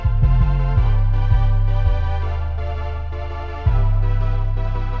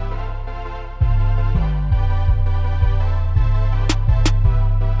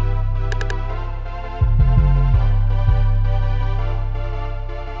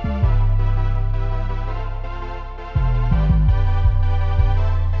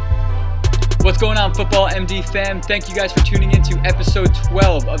going on, Football MD fam? Thank you guys for tuning in to episode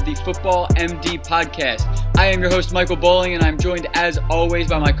 12 of the Football MD podcast. I am your host, Michael Bowling, and I'm joined as always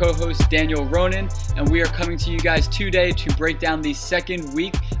by my co-host, Daniel Ronan, and we are coming to you guys today to break down the second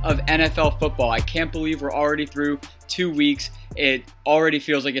week of NFL football. I can't believe we're already through 2 weeks. It already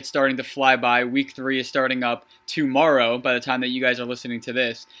feels like it's starting to fly by. Week 3 is starting up tomorrow by the time that you guys are listening to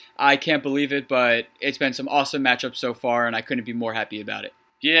this. I can't believe it, but it's been some awesome matchups so far, and I couldn't be more happy about it.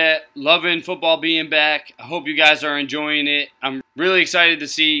 Yeah, loving football being back. I hope you guys are enjoying it. I'm really excited to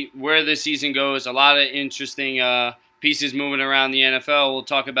see where this season goes. A lot of interesting pieces moving around the NFL. We'll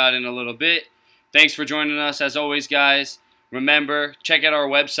talk about it in a little bit. Thanks for joining us as always, guys. Remember, check out our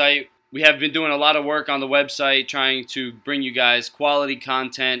website. We have been doing a lot of work on the website trying to bring you guys quality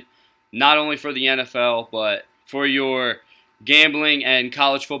content, not only for the NFL, but for your gambling and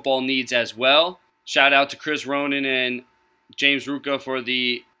college football needs as well. Shout out to Chris Ronan and James Ruka for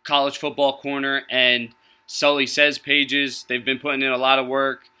the College Football Corner and Sully Says pages. They've been putting in a lot of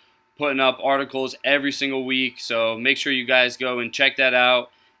work, putting up articles every single week. So make sure you guys go and check that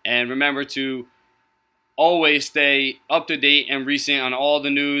out. And remember to always stay up to date and recent on all the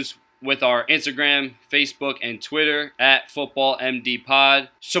news with our Instagram, Facebook, and Twitter at FootballMDPod.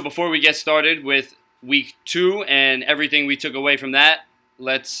 So before we get started with week 2 and everything we took away from that,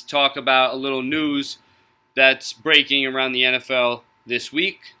 let's talk about a little news that's breaking around the NFL this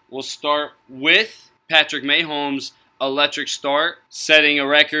week. We'll start with Patrick Mahomes' electric start, setting a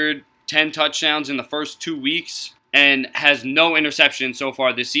record 10 touchdowns in the first 2 weeks and has no interceptions so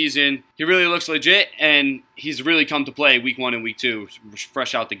far this season. He really looks legit, and he's really come to play week 1 and week 2,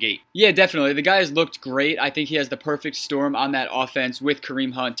 fresh out the gate. Yeah, definitely. The guy's looked great. I think he has the perfect storm on that offense with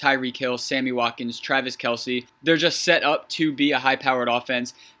Kareem Hunt, Tyreek Hill, Sammy Watkins, Travis Kelce. They're just set up to be a high-powered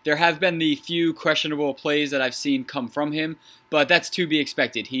offense. There have been the few questionable plays that I've seen come from him, but that's to be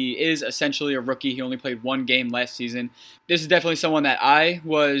expected. He is essentially a rookie. He only played 1 game last season. This is definitely someone that I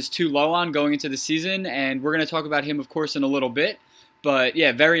was too low on going into the season, and we're going to talk about him, of course, in a little bit. But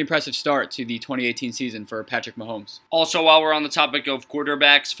yeah, very impressive start to the 2018 season for Patrick Mahomes. Also, while we're on the topic of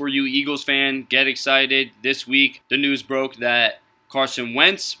quarterbacks, for you Eagles fan, get excited. This week, the news broke that Carson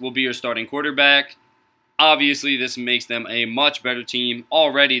Wentz will be your starting quarterback. Obviously, this makes them a much better team.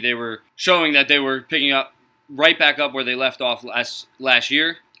 Already, they were showing that they were picking up right back up where they left off last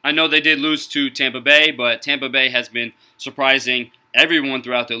year. I know they did lose to Tampa Bay, but Tampa Bay has been surprising everyone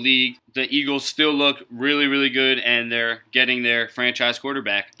throughout the league. The Eagles still look really, really good, and they're getting their franchise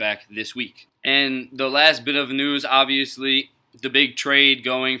quarterback back this week. And the last bit of news, obviously, the big trade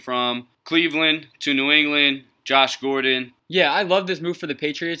going from Cleveland to New England, Josh Gordon. Yeah, I love this move for the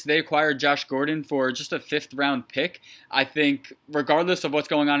Patriots. They acquired Josh Gordon for just a 5th-round pick. I think regardless of what's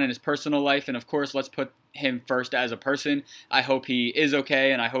going on in his personal life, and of course, let's put him first as a person, I hope he is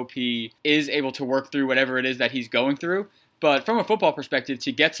okay, and I hope he is able to work through whatever it is that he's going through. But from a football perspective,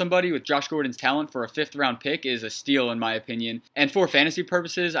 to get somebody with Josh Gordon's talent for a 5th-round pick is a steal, in my opinion. And for fantasy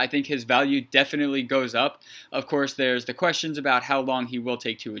purposes, I think his value definitely goes up. Of course, there's the questions about how long he will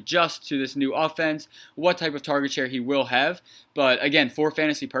take to adjust to this new offense, what type of target share he will have. But again, for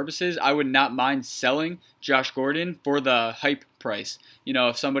fantasy purposes, I would not mind selling Josh Gordon for the hype price. You know,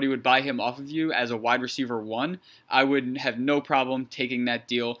 if somebody would buy him off of you as a wide receiver 1, I would have no problem taking that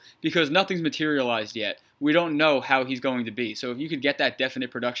deal because nothing's materialized yet. We don't know how he's going to be. So if you could get that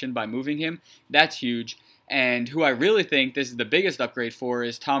definite production by moving him, that's huge. And who I really think this is the biggest upgrade for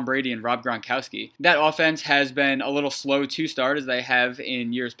is Tom Brady and Rob Gronkowski. That offense has been a little slow to start as they have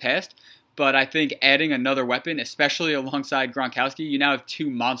in years past. But I think adding another weapon, especially alongside Gronkowski, you now have 2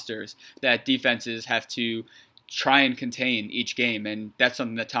 monsters that defenses have to try and contain each game. And that's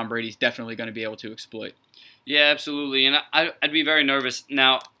something that Tom Brady's definitely going to be able to exploit. Yeah, absolutely. And I'd be very nervous.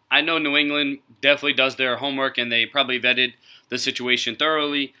 Now, I know New England definitely does their homework and they probably vetted the situation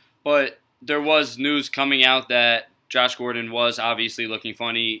thoroughly, but there was news coming out that Josh Gordon was obviously looking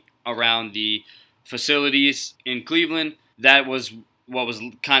funny around the facilities in Cleveland. That was what was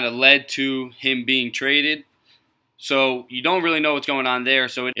kind of led to him being traded. So you don't really know what's going on there.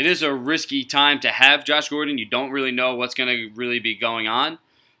 So it is a risky time to have Josh Gordon. You don't really know what's going to really be going on.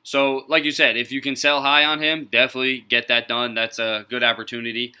 So, like you said, if you can sell high on him, definitely get that done. That's a good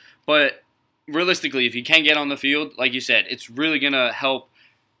opportunity. But realistically, if he can get on the field, like you said, it's really going to help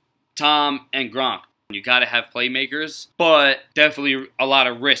Tom and Gronk. You got to have playmakers, but definitely a lot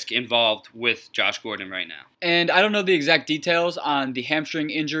of risk involved with Josh Gordon right now. And I don't know the exact details on the hamstring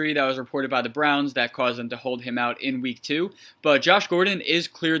injury that was reported by the Browns that caused them to hold him out in Week 2, but Josh Gordon is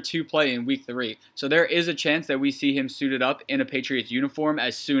cleared to play in Week 3, so there is a chance that we see him suited up in a Patriots uniform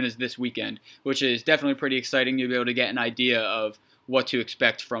as soon as this weekend, which is definitely pretty exciting to be able to get an idea of what to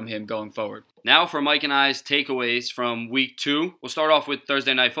expect from him going forward. Now for Mike and I's takeaways from week 2. We'll start off with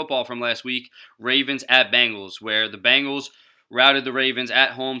Thursday Night Football from last week, Ravens at Bengals, where the Bengals routed the Ravens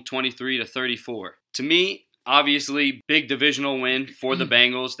at home 23-34. To me, obviously, big divisional win for the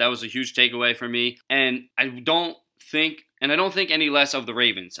Bengals. That was a huge takeaway for me. And I don't think any less of the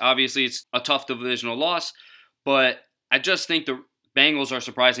Ravens. Obviously, it's a tough divisional loss, but I just think the Bengals are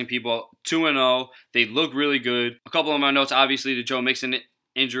surprising people. 2-0. They look really good. A couple of my notes, obviously, the Joe Mixon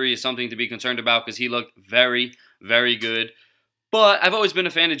injury is something to be concerned about because he looked very, very good. But I've always been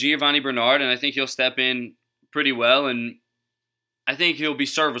a fan of Giovanni Bernard, and I think he'll step in pretty well, and I think he'll be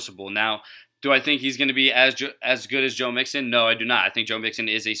serviceable. Now, do I think he's going to be as good as Joe Mixon? No, I do not. I think Joe Mixon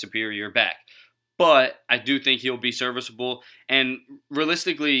is a superior back. But I do think he'll be serviceable. And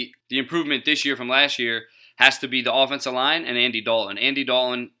realistically, the improvement this year from last year has to be the offensive line and Andy Dalton. Andy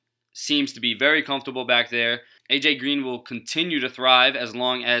Dalton seems to be very comfortable back there. AJ Green will continue to thrive as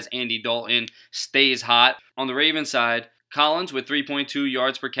long as Andy Dalton stays hot. On the Ravens side, Collins with 3.2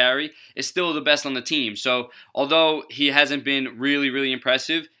 yards per carry is still the best on the team. So although he hasn't been really, really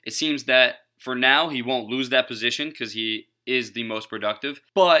impressive, it seems that for now he won't lose that position because he is the most productive.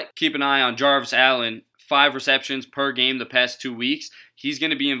 But keep an eye on Jarvis Allen. 5 receptions per game the past 2 weeks. He's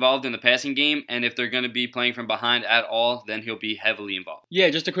going to be involved in the passing game, and if they're going to be playing from behind at all, then he'll be heavily involved. Yeah,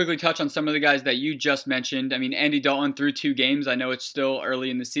 just to quickly touch on some of the guys that you just mentioned. I mean, Andy Dalton through 2 games. I know it's still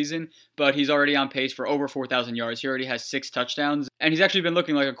early in the season, but he's already on pace for over 4,000 yards. He already has 6 touchdowns, and he's actually been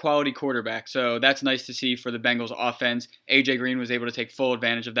looking like a quality quarterback, so that's nice to see for the Bengals offense. AJ Green was able to take full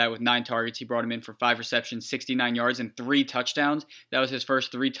advantage of that with 9 targets. He brought him in for 5 receptions, 69 yards, and 3 touchdowns. That was his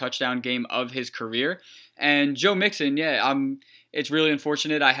first 3-touchdown game of his career. And Joe Mixon, it's really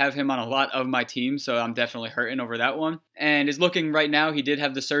unfortunate. I have him on a lot of my teams, so I'm definitely hurting over that one. And it's looking right now, he did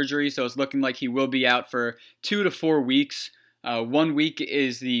have the surgery, so it's looking like he will be out for 2 to 4 weeks. 1 week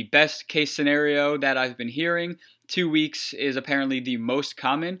is the best case scenario that I've been hearing. 2 weeks is apparently the most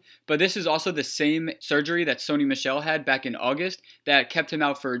common, but this is also the same surgery that Sony Michel had back in August that kept him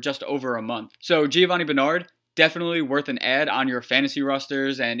out for just over a month. So Giovanni Bernard, definitely worth an add on your fantasy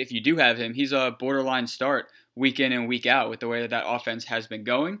rosters, and if you do have him, he's a borderline start week in and week out with the way that offense has been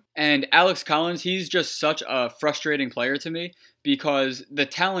going. And Alex Collins, he's just such a frustrating player to me because the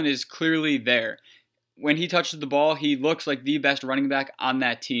talent is clearly there. When he touches the ball, he looks like the best running back on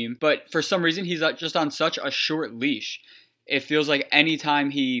that team, but for some reason, he's just on such a short leash. It feels like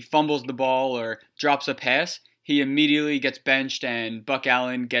anytime he fumbles the ball or drops a pass, he immediately gets benched and Buck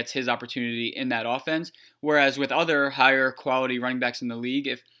Allen gets his opportunity in that offense. Whereas with other higher quality running backs in the league,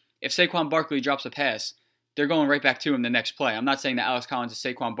 if Saquon Barkley drops a pass, they're going right back to him the next play. I'm not saying that Alex Collins is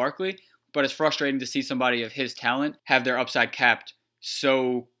Saquon Barkley, but it's frustrating to see somebody of his talent have their upside capped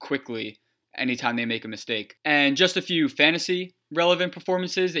so quickly anytime they make a mistake. And just a few fantasy relevant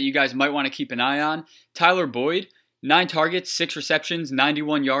performances that you guys might want to keep an eye on. Tyler Boyd, 9 targets, 6 receptions,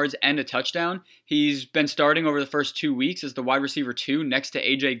 91 yards, and a touchdown. He's been starting over the first 2 weeks as the wide receiver 2 next to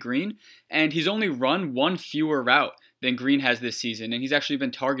AJ Green, and he's only run 1 fewer route than Green has this season, and he's actually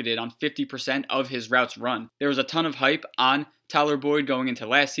been targeted on 50% of his routes run. There was a ton of hype on Tyler Boyd going into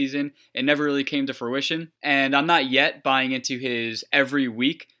last season. It never really came to fruition, and I'm not yet buying into his every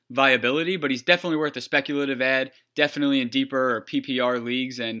week viability, but he's definitely worth a speculative ad, definitely in deeper or PPR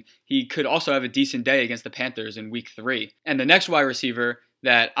leagues, and he could also have a decent day against the Panthers in week 3. And the next wide receiver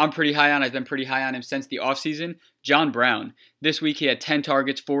that I'm pretty high on, I've been pretty high on him since the offseason, John Brown. This week he had 10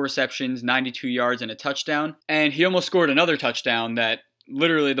 targets, 4 receptions, 92 yards, and a touchdown, and he almost scored another touchdown that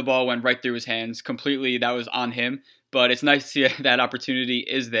literally the ball went right through his hands completely. That was on him. But it's nice to see that opportunity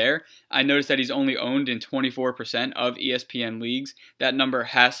is there. I noticed that he's only owned in 24% of ESPN leagues. That number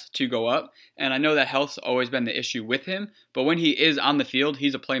has to go up. And I know that health's always been the issue with him. But when he is on the field,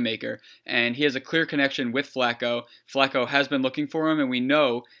 he's a playmaker. And he has a clear connection with Flacco. Flacco has been looking for him. And we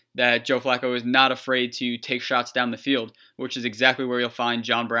know that Joe Flacco is not afraid to take shots down the field, which is exactly where you'll find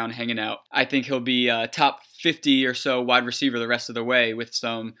John Brown hanging out. I think he'll be a top 50 or so wide receiver the rest of the way with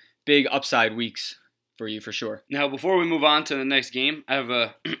some big upside weeks for you for sure. Now, before we move on to the next game, I have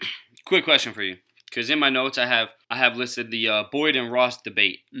a quick question for you. Because in my notes, I have listed the Boyd and Ross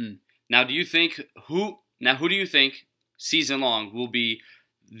debate. Now, who do you think season long will be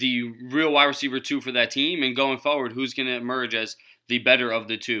the real wide receiver 2 for that team? And going forward, who's going to emerge as the better of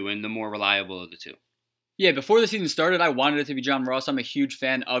the 2 and the more reliable of the 2? Yeah, before the season started, I wanted it to be John Ross. I'm a huge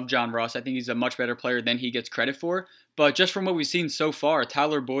fan of John Ross. I think he's a much better player than he gets credit for. But just from what we've seen so far,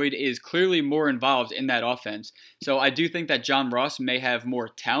 Tyler Boyd is clearly more involved in that offense. So I do think that John Ross may have more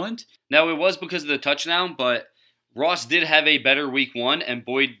talent. Now, it was because of the touchdown, but Ross did have a better week 1, and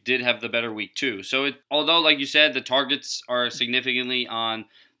Boyd did have the better week 2. So although, like you said, the targets are significantly on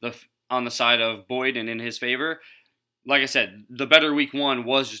the side of Boyd and in his favor, like I said, the better week 1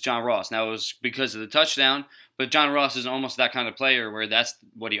 was just John Ross. Now, it was because of the touchdown, but John Ross is almost that kind of player where that's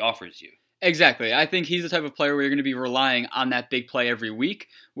what he offers you. Exactly. I think he's the type of player where you're going to be relying on that big play every week,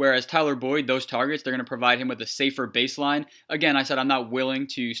 whereas Tyler Boyd, those targets, they're going to provide him with a safer baseline. Again, I said I'm not willing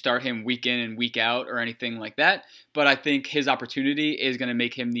to start him week in and week out or anything like that, but I think his opportunity is going to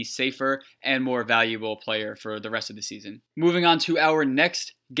make him the safer and more valuable player for the rest of the season. Moving on to our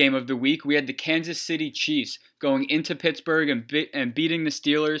next game of the week, we had the Kansas City Chiefs going into Pittsburgh and beating the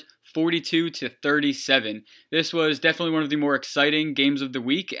Steelers 42-37. This was definitely one of the more exciting games of the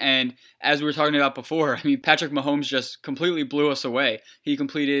week, and as we were talking about before, I mean, Patrick Mahomes just completely blew us away. He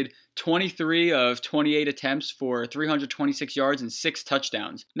completed 23 of 28 attempts for 326 yards and 6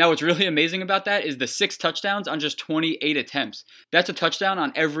 touchdowns. Now, what's really amazing about that is the 6 touchdowns on just 28 attempts. That's a touchdown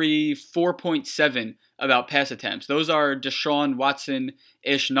on every 4.7 about pass attempts. Those are Deshaun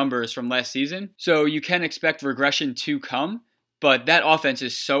Watson-ish numbers from last season. So you can expect regression to come, but that offense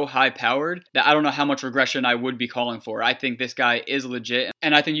is so high-powered that I don't know how much regression I would be calling for. I think this guy is legit,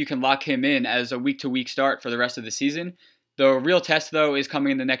 and I think you can lock him in as a week-to-week start for the rest of the season. The real test, though, is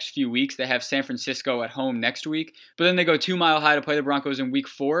coming in the next few weeks. They have San Francisco at home next week, but then they go 2 Mile High to play the Broncos in week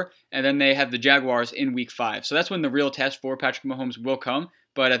 4, and then they have the Jaguars in week 5. So that's when the real test for Patrick Mahomes will come.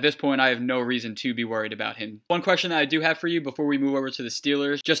 But at this point, I have no reason to be worried about him. One question that I do have for you before we move over to the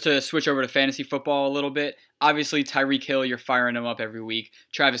Steelers, just to switch over to fantasy football a little bit. Obviously, Tyreek Hill, you're firing him up every week.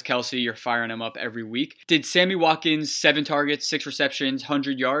 Travis Kelce, you're firing him up every week. Did Sammy Watkins, 7 targets, 6 receptions,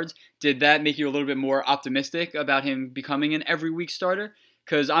 100 yards, did that make you a little bit more optimistic about him becoming an every week starter?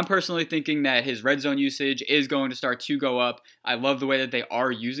 Because I'm personally thinking that his red zone usage is going to start to go up. I love the way that they are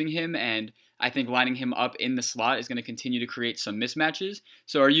using him, and I think lining him up in the slot is going to continue to create some mismatches.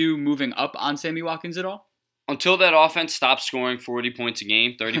 So are you moving up on Sammy Watkins at all? Until that offense stops scoring 40 points a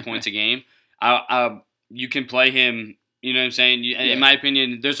game, 30 points a game, you can play him. You know what I'm saying? In my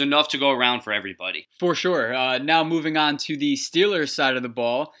opinion, there's enough to go around for everybody. For sure. Now moving on to the Steelers side of the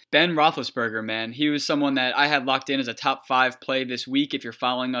ball, Ben Roethlisberger, man. He was someone that I had locked in as a top 5 play this week. If you're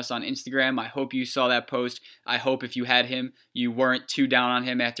following us on Instagram, I hope you saw that post. I hope if you had him, you weren't too down on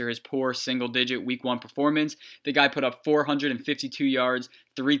him after his poor single-digit week 1 performance. The guy put up 452 yards,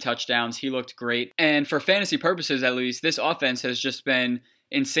 3 touchdowns. He looked great. And for fantasy purposes, at least, this offense has just been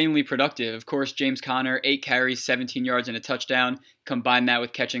insanely productive. Of course, James Conner, 8 carries, 17 yards, and a touchdown. Combine that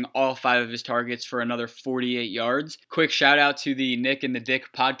with catching all 5 of his targets for another 48 yards. Quick shout out to the Nick and the Dick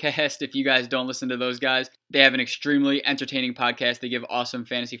podcast. If you guys don't listen to those guys, they have an extremely entertaining podcast. They give awesome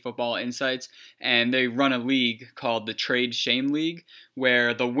fantasy football insights, and they run a league called the Trade Shame League,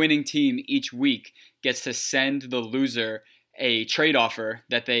 where the winning team each week gets to send the loser a trade offer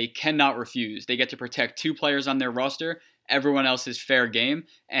that they cannot refuse. They get to protect 2 players on their roster. Everyone else is fair game,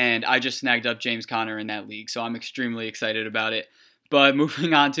 and I just snagged up James Conner in that league, so I'm extremely excited about it. But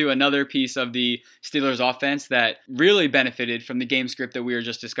moving on to another piece of the Steelers offense that really benefited from the game script that we were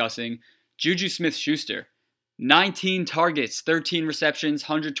just discussing, Juju Smith-Schuster. 19 targets, 13 receptions,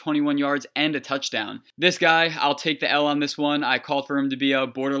 121 yards, and a touchdown. This guy, I'll take the L on this one. I called for him to be a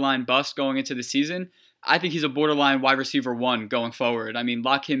borderline bust going into the season. I think he's a borderline wide receiver 1 going forward. I mean,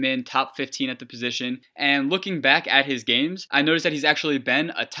 lock him in, top 15 at the position. And looking back at his games, I noticed that he's actually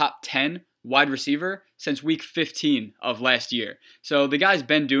been a top 10 wide receiver since week 15 of last year. So the guy's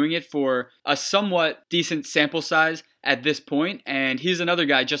been doing it for a somewhat decent sample size at this point. And he's another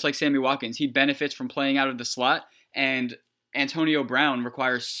guy, just like Sammy Watkins. He benefits from playing out of the slot, and Antonio Brown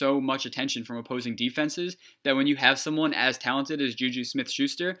requires so much attention from opposing defenses that when you have someone as talented as Juju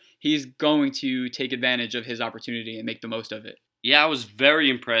Smith-Schuster, he's going to take advantage of his opportunity and make the most of it. Yeah, I was very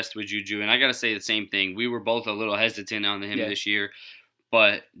impressed with Juju, and I got to say the same thing. We were both a little hesitant on him this year,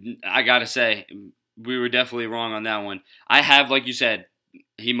 but I got to say, we were definitely wrong on that one. I have, like you said,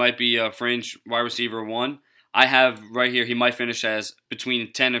 he might be a fringe wide receiver 1. I have right here, he might finish as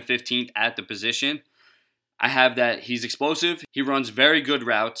between 10 and 15th at the position. I have that he's explosive. He runs very good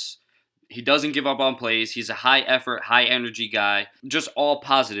routes. He doesn't give up on plays. He's a high effort, high energy guy. Just all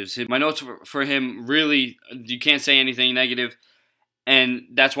positives. My notes for him, really, you can't say anything negative. And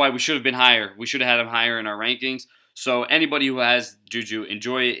that's why we should have been higher. We should have had him higher in our rankings. So anybody who has Juju,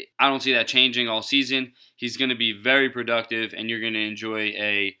 enjoy it. I don't see that changing all season. He's going to be very productive, and you're going to enjoy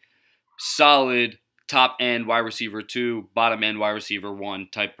a solid top-end wide receiver 2, bottom-end wide receiver 1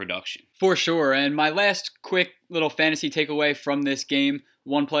 type production. For sure. And my last quick little fantasy takeaway from this game,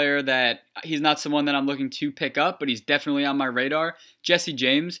 one player that he's not someone that I'm looking to pick up, but he's definitely on my radar, Jesse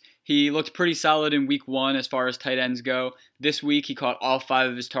James. He looked pretty solid in week 1 as far as tight ends go. This week, he caught all 5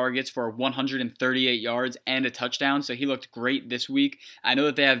 of his targets for 138 yards and a touchdown, so he looked great this week. I know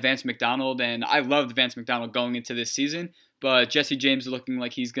that they have Vance McDonald, and I loved Vance McDonald going into this season, but Jesse James is looking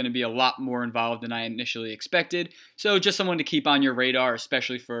like he's going to be a lot more involved than I initially expected. So just someone to keep on your radar,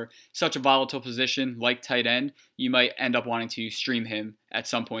 especially for such a volatile position like tight end. You might end up wanting to stream him at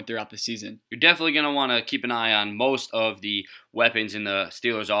some point throughout the season. You're definitely going to want to keep an eye on most of the weapons in the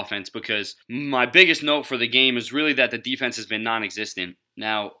Steelers offense, because my biggest note for the game is really that the defense has been non-existent.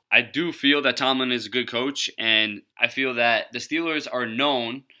 Now, I do feel that Tomlin is a good coach, and I feel that the Steelers are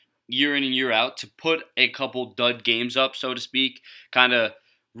known year in and year out to put a couple dud games up, so to speak, kind of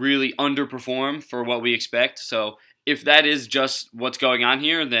really underperform for what we expect. So if that is just what's going on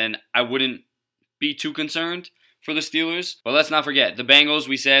here, then I wouldn't be too concerned for the Steelers. But let's not forget, the Bengals,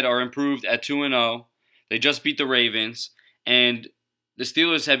 we said, are improved at 2-0. They just beat the Ravens, and the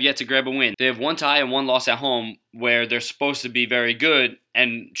Steelers have yet to grab a win. They have 1 tie and 1 loss at home, where they're supposed to be very good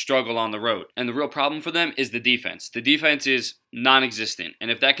and struggle on the road. And the real problem for them is the defense. The defense is non-existent.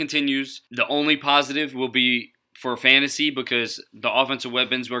 And if that continues, the only positive will be for fantasy, because the offensive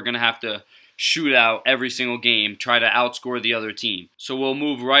weapons we're going to have to shoot out every single game, try to outscore the other team. So we'll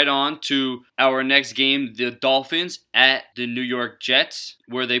move right on to our next game, the Dolphins at the New York Jets,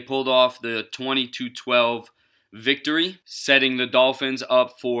 where they pulled off the 22-12 victory, setting the Dolphins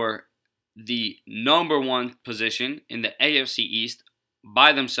up for the number 1 position in the AFC East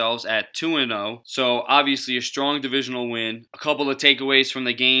by themselves at 2-0. So obviously a strong divisional win. A couple of takeaways from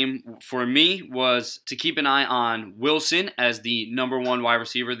the game for me was to keep an eye on Wilson as the number 1 wide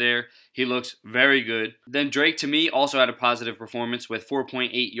receiver there. He looks very good. Then Drake, to me, also had a positive performance with 4.8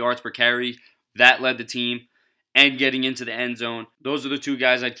 yards per carry. That led the team, and getting into the end zone. Those are the 2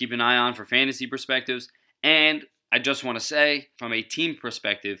 guys I'd keep an eye on for fantasy perspectives. And I just want to say, from a team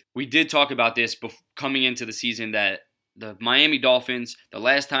perspective, we did talk about this coming into the season, that the Miami Dolphins, the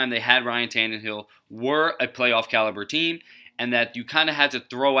last time they had Ryan Tannehill, were a playoff caliber team, and that you kind of had to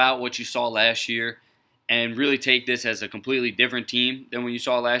throw out what you saw last year and really take this as a completely different team than what you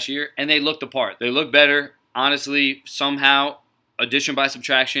saw last year. And they looked the part. They look better. Honestly, somehow, addition by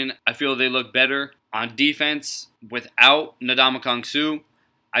subtraction, I feel they look better on defense without Ndamukong Suh.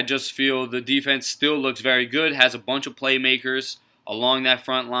 I just feel the defense still looks very good, has a bunch of playmakers along that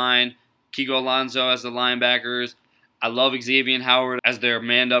front line. Kiko Alonso as the linebackers. I love Xavier Howard as their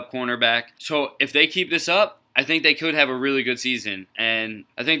manned-up cornerback. So if they keep this up, I think they could have a really good season. And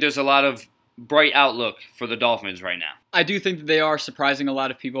I think there's a lot of bright outlook for the Dolphins right now. I do think that they are surprising a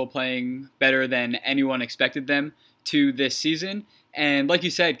lot of people, playing better than anyone expected them to this season. And like you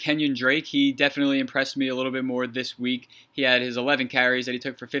said, Kenyon Drake, he definitely impressed me a little bit more this week. He had his 11 carries that he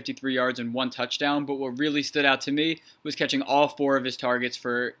took for 53 yards and 1 touchdown, but what really stood out to me was catching all 4 of his targets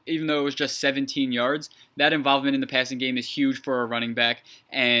for, even though it was just 17 yards, that involvement in the passing game is huge for a running back,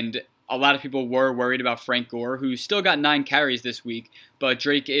 and a lot of people were worried about Frank Gore, who still got 9 carries this week, but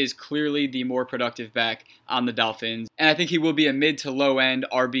Drake is clearly the more productive back on the Dolphins, and I think he will be a mid to low end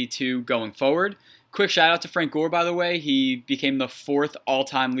RB2 going forward. Quick shout out to Frank Gore, by the way. He became the 4th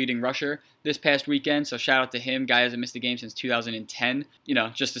all-time leading rusher this past weekend, so shout out to him. Guy hasn't missed a game since 2010.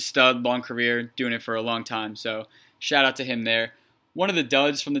 Just a stud, long career, doing it for a long time, so shout out to him there. One of the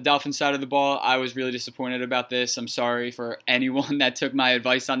duds from the Dolphins side of the ball, I was really disappointed about this. I'm sorry for anyone that took my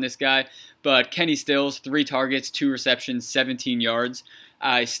advice on this guy, but Kenny Stills, 3 targets, 2 receptions, 17 yards.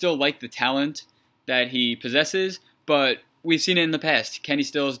 I still like the talent that he possesses, but we've seen it in the past. Kenny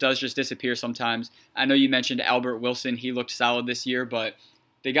Stills does just disappear sometimes. I know you mentioned Albert Wilson. He looked solid this year, but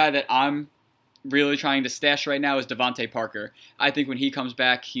the guy that I'm really trying to stash right now is Devontae Parker. I think when he comes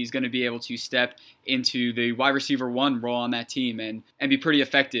back, he's going to be able to step into the wide receiver 1 role on that team and be pretty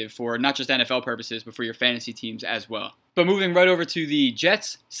effective for not just NFL purposes, but for your fantasy teams as well. But moving right over to the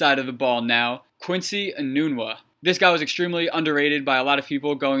Jets side of the ball now, Quincy Enunwa. This guy was extremely underrated by a lot of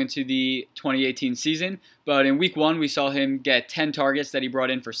people going into the 2018 season, but in week 1 we saw him get 10 targets that he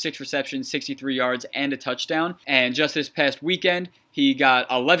brought in for 6 receptions, 63 yards, and a touchdown. And just this past weekend, he got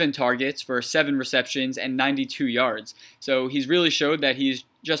 11 targets for 7 receptions and 92 yards. So he's really showed that he's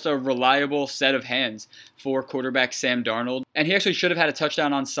just a reliable set of hands for quarterback Sam Darnold. And he actually should have had a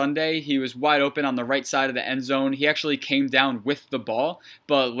touchdown on Sunday. He was wide open on the right side of the end zone. He actually came down with the ball,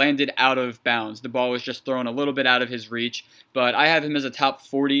 but landed out of bounds. The ball was just thrown a little bit out of his reach. But I have him as a top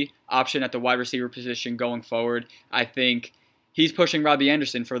 40 option at the wide receiver position going forward. I think he's pushing Robbie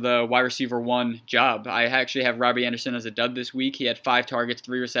Anderson for the wide receiver 1 job. I actually have Robbie Anderson as a dud this week. He had 5 targets,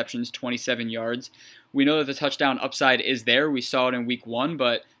 3 receptions, 27 yards. We know that the touchdown upside is there. We saw it in week 1,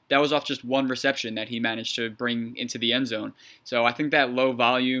 but that was off just one reception that he managed to bring into the end zone. So I think that low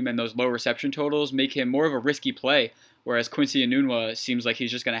volume and those low reception totals make him more of a risky play, whereas Quincy Enunwa seems like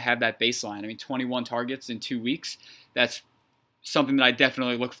he's just going to have that baseline. I mean, 21 targets in 2 weeks, that's something that I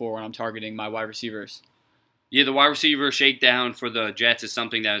definitely look for when I'm targeting my wide receivers. Yeah, the wide receiver shakedown for the Jets is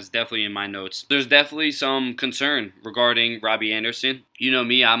something that is definitely in my notes. There's definitely some concern regarding Robbie Anderson. You know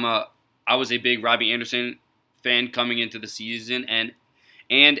me, I was a big Robbie Anderson fan coming into the season and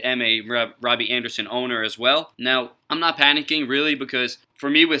am a Robbie Anderson owner as well. Now, I'm not panicking really because for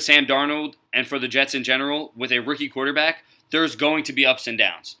me with Sam Darnold and for the Jets in general, with a rookie quarterback, there's going to be ups and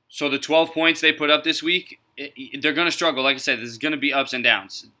downs. So the 12 points they put up this week, they're going to struggle. Like I said, there's going to be ups and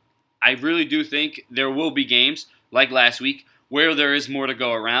downs. I really do think there will be games, like last week, where there is more to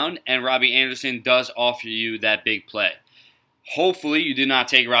go around, and Robbie Anderson does offer you that big play. Hopefully, you did not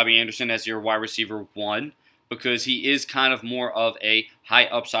take Robbie Anderson as your wide receiver 1, because he is kind of more of a high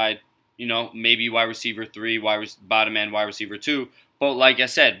upside, maybe wide receiver 3, bottom end wide receiver 2. But like I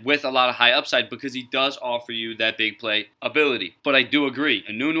said, with a lot of high upside because he does offer you that big play ability. But I do agree,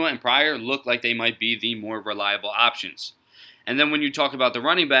 Enunwa and Pryor look like they might be the more reliable options. And then when you talk about the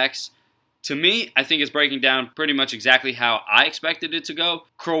running backs, to me, I think it's breaking down pretty much exactly how I expected it to go.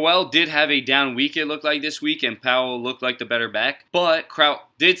 Crowell did have a down week, it looked like this week, and Powell looked like the better back. But Kraut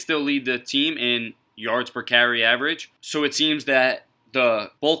did still lead the team in yards per carry average. So it seems that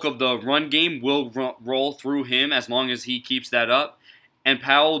the bulk of the run game will roll through him as long as he keeps that up. And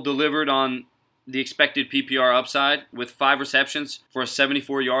Powell delivered on the expected PPR upside with 5 receptions for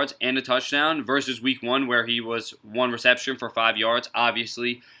 74 yards and a touchdown versus week 1 where he was 1 reception for 5 yards,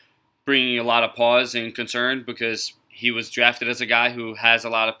 obviously bringing a lot of pause and concern because he was drafted as a guy who has a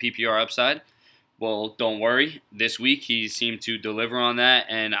lot of PPR upside. Well, don't worry. This week he seemed to deliver on that,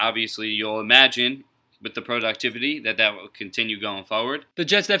 and obviously you'll imagine with the productivity that will continue going forward. The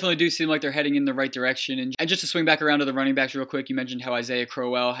Jets definitely do seem like they're heading in the right direction. And just to swing back around to the running backs real quick, you mentioned how Isaiah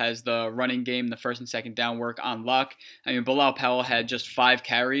Crowell has the running game, the first and second down work on lock. I mean, Bilal Powell had just 5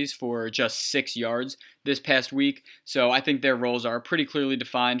 carries for just 6 yards this past week. So I think their roles are pretty clearly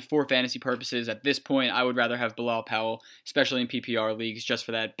defined for fantasy purposes. At this point, I would rather have Bilal Powell, especially in PPR leagues, just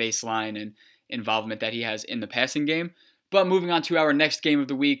for that baseline and involvement that he has in the passing game. But moving on to our next game of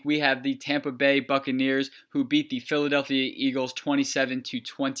the week, we have the Tampa Bay Buccaneers who beat the Philadelphia Eagles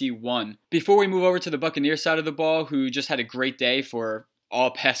 27-21. Before we move over to the Buccaneers side of the ball, who just had a great day for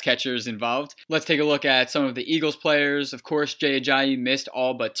all pass catchers involved, let's take a look at some of the Eagles players. Of course, Jay Ajayi missed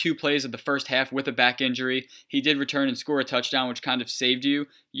all but 2 plays of the first half with a back injury. He did return and score a touchdown, which kind of saved you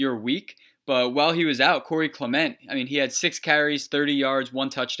your week. But while he was out, Corey Clement, he had 6 carries, 30 yards, 1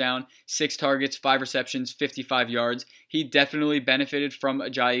 touchdown, 6 targets, 5 receptions, 55 yards. He definitely benefited from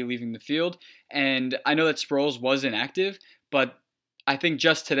Ajayi leaving the field. And I know that Sproles was inactive, but I think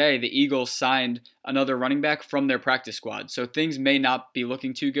just today the Eagles signed another running back from their practice squad. So things may not be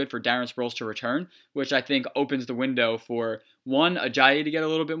looking too good for Darren Sproles to return, which I think opens the window for, one, Ajayi to get a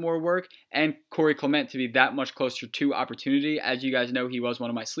little bit more work, and Corey Clement to be that much closer to opportunity. As you guys know, he was one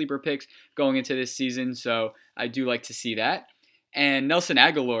of my sleeper picks going into this season, so I do like to see that. And Nelson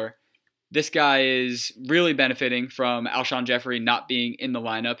Agholor, this guy is really benefiting from Alshon Jeffrey not being in the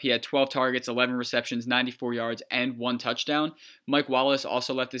lineup. He had 12 targets, 11 receptions, 94 yards, and 1 touchdown. Mike Wallace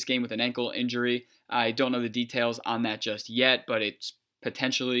also left this game with an ankle injury. I don't know the details on that just yet, but it's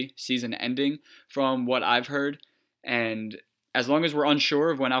potentially season ending from what I've heard. And as long as we're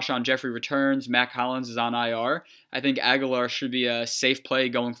unsure of when Alshon Jeffrey returns, Mac Hollins is on IR, I think Agholor should be a safe play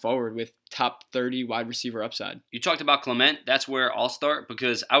going forward with top 30 wide receiver upside. You talked about Clement. That's where I'll start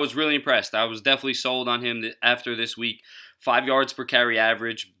because I was really impressed. I was definitely sold on him after this week. 5 yards per carry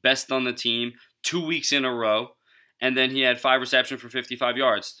average, best on the team, 2 weeks in a row. And then he had 5 receptions for 55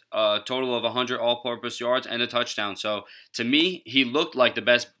 yards, a total of 100 all-purpose yards and a touchdown. So to me, he looked like the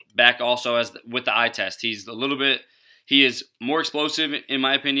best back also as with the eye test. He is more explosive, in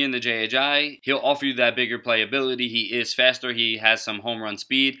my opinion, than Jay Ajayi. He'll offer you that bigger playability. He is faster. He has some home run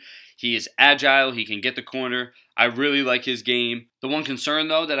speed. He is agile. He can get the corner. I really like his game. The one concern,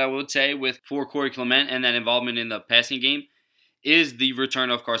 though, that I would say for Corey Clement and that involvement in the passing game is the return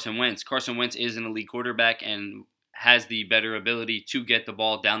of Carson Wentz. Carson Wentz is an elite quarterback and has the better ability to get the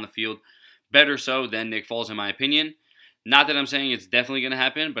ball down the field, better so than Nick Foles, in my opinion. Not that I'm saying it's definitely going to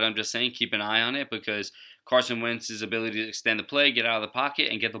happen, but I'm just saying keep an eye on it because Carson Wentz's ability to extend the play, get out of the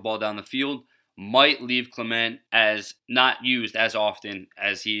pocket, and get the ball down the field might leave Clement as not used as often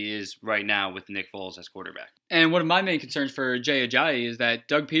as he is right now with Nick Foles as quarterback. And one of my main concerns for Jay Ajayi is that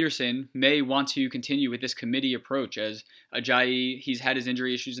Doug Peterson may want to continue with this committee approach, as Ajayi, he's had his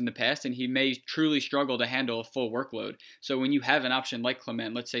injury issues in the past, and he may truly struggle to handle a full workload. So when you have an option like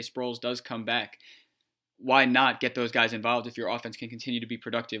Clement, let's say Sproles does come back, why not get those guys involved if your offense can continue to be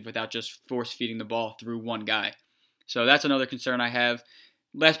productive without just force-feeding the ball through one guy? So that's another concern I have.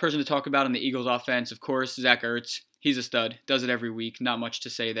 Last person to talk about on the Eagles offense, of course, Zach Ertz. He's a stud, does it every week, not much to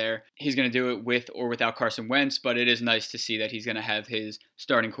say there. He's going to do it with or without Carson Wentz, but it is nice to see that he's going to have his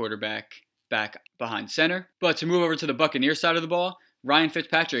starting quarterback back behind center. But to move over to the Buccaneers side of the ball, Ryan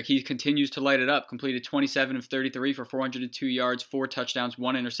Fitzpatrick, he continues to light it up, completed 27 of 33 for 402 yards, 4 touchdowns,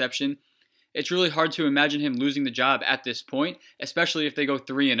 1 interception. It's really hard to imagine him losing the job at this point, especially if they go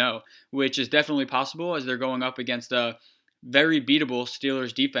 3-0, which is definitely possible as they're going up against a very beatable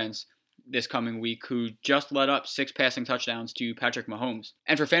Steelers defense this coming week, who just let up 6 passing touchdowns to Patrick Mahomes.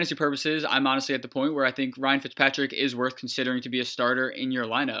 And for fantasy purposes, I'm honestly at the point where I think Ryan Fitzpatrick is worth considering to be a starter in your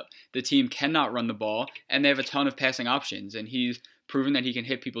lineup. The team cannot run the ball, and they have a ton of passing options, and he's proven that he can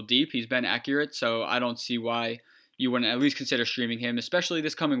hit people deep. He's been accurate, so I don't see why you wouldn't at least consider streaming him, especially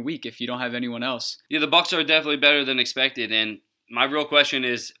this coming week if you don't have anyone else. Yeah, the Bucs are definitely better than expected, and my real question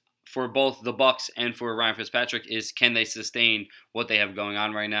is for both the Bucs and for Ryan Fitzpatrick is, can they sustain what they have going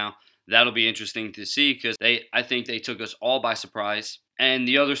on right now? That'll be interesting to see because I think they took us all by surprise. And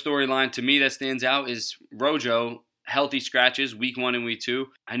the other storyline to me that stands out is Rojo, healthy scratches week 1 and week 2.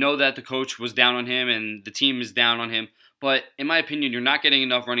 I know that the coach was down on him and the team is down on him, but in my opinion, you're not getting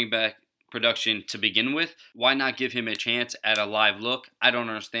enough running back production to begin with. Why not give him a chance at a live look? I don't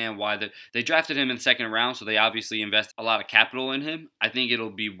understand why they drafted him in the second round, so they obviously invest a lot of capital in him. I think it'll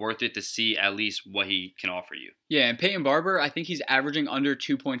be worth it to see at least what he can offer you. Yeah, and Peyton Barber, I think he's averaging under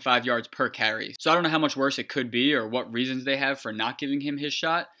 2.5 yards per carry. So I don't know how much worse it could be or what reasons they have for not giving him his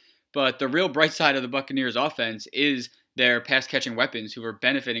shot. But the real bright side of the Buccaneers offense is their pass-catching weapons who are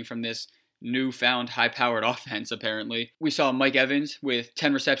benefiting from this newfound high-powered offense, apparently. We saw Mike Evans with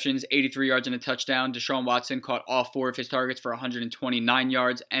 10 receptions, 83 yards and a touchdown. Deshaun Watson caught all 4 of his targets for 129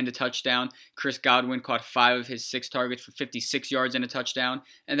 yards and a touchdown. Chris Godwin caught 5 of his 6 targets for 56 yards and a touchdown.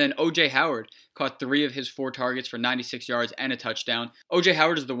 And then O.J. Howard caught 3 of his 4 targets for 96 yards and a touchdown. O.J.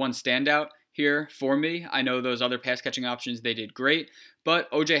 Howard is the one standout here for me. I know those other pass catching options, they did great, but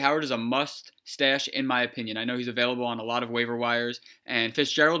O.J. Howard is a must stash in my opinion. I know he's available on a lot of waiver wires, and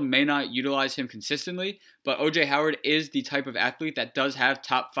Fitzgerald may not utilize him consistently, but O.J. Howard is the type of athlete that does have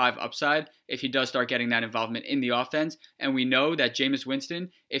top 5 upside if he does start getting that involvement in the offense, and we know that Jameis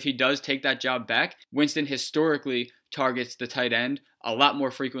Winston, if he does take that job back, Winston historically targets the tight end a lot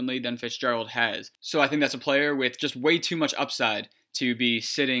more frequently than Fitzgerald has. So I think that's a player with just way too much upside to be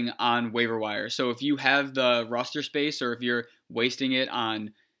sitting on waiver wire. So if you have the roster space or if you're wasting it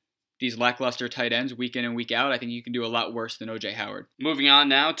on these lackluster tight ends week in and week out, I think you can do a lot worse than O.J. Howard. Moving on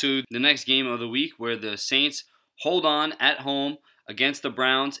now to the next game of the week where the Saints hold on at home against the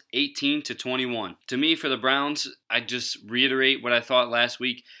Browns 18-21. To me, for the Browns, I just reiterate what I thought last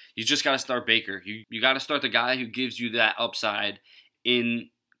week. You just got to start Baker. You got to start the guy who gives you that upside in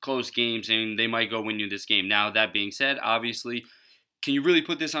close games, and they might go win you this game. Now, that being said, obviously, can you really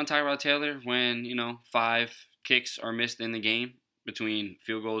put this on Tyrod Taylor when, 5 kicks are missed in the game between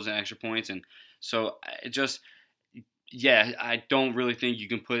field goals and extra points? And so I don't really think you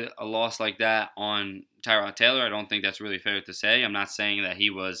can put a loss like that on Tyrod Taylor. I don't think that's really fair to say. I'm not saying that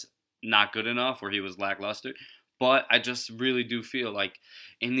he was not good enough or he was lackluster, but I just really do feel like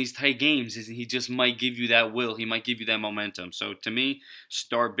in these tight games, he just might give you that will. He might give you that momentum. So to me,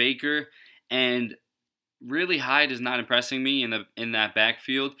 start Baker. And really, Hyde is not impressing me in that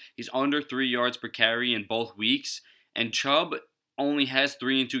backfield. He's under 3 yards per carry in both weeks, and Chubb only has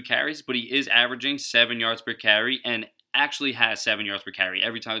 3 and 2 carries, but he is averaging 7 yards per carry and actually has 7 yards per carry.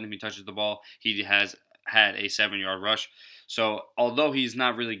 Every time he touches the ball, he has had a 7-yard rush. So although he's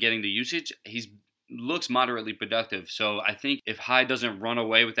not really getting the usage, he looks moderately productive. So I think if Hyde doesn't run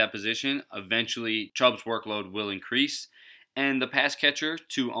away with that position, eventually Chubb's workload will increase. And the pass catcher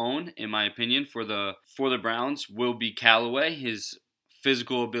to own, in my opinion, for the Browns will be Callaway. His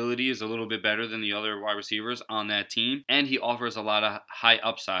physical ability is a little bit better than the other wide receivers on that team, and he offers a lot of high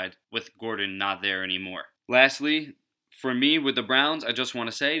upside with Gordon not there anymore. Lastly, for me with the Browns, I just want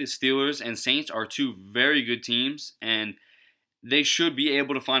to say the Steelers and Saints are 2 very good teams, and they should be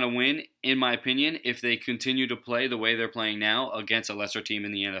able to find a win, in my opinion, if they continue to play the way they're playing now against a lesser team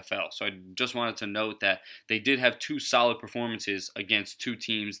in the NFL. So I just wanted to note that they did have 2 solid performances against 2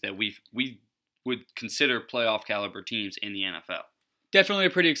 teams that we would consider playoff caliber teams in the NFL. Definitely a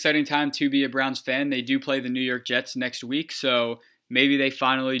pretty exciting time to be a Browns fan. They do play the New York Jets next week, so maybe they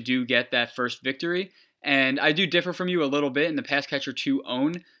finally do get that first victory. And I do differ from you a little bit in the pass catcher to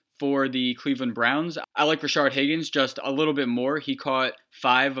own for the Cleveland Browns. I like Rashard Higgins just a little bit more. He caught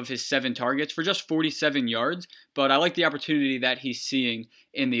 5 of his 7 targets for just 47 yards, but I like the opportunity that he's seeing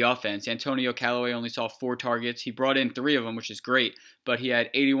in the offense. Antonio Callaway only saw 4 targets. He brought in 3 of them, which is great, but he had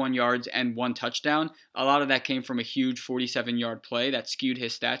 81 yards and 1 touchdown. A lot of that came from a huge 47-yard play that skewed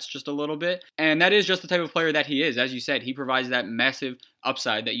his stats just a little bit. And that is just the type of player that he is. As you said, he provides that massive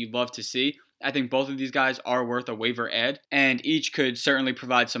upside that you love to see. I think both of these guys are worth a waiver add, and each could certainly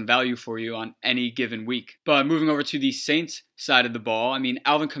provide some value for you on any given week. But moving over to the Saints side of the ball, I mean,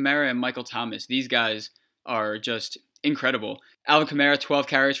 Alvin Kamara and Michael Thomas, these guys are just incredible. Alvin Kamara, 12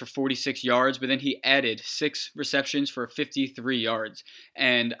 carries for 46 yards, but then he added 6 receptions for 53 yards.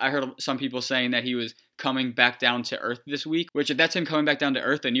 And I heard some people saying that he was coming back down to earth this week, which if that's him coming back down to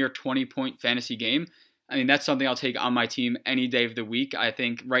earth, a near 20-point fantasy game, I mean, that's something I'll take on my team any day of the week. I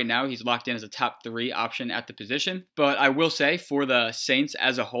think right now he's locked in as a top 3 option at the position. But I will say for the Saints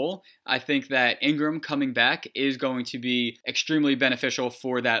as a whole, I think that Ingram coming back is going to be extremely beneficial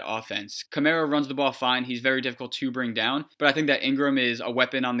for that offense. Kamara runs the ball fine. He's very difficult to bring down. But I think that Ingram is a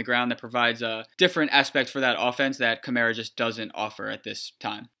weapon on the ground that provides a different aspect for that offense that Kamara just doesn't offer at this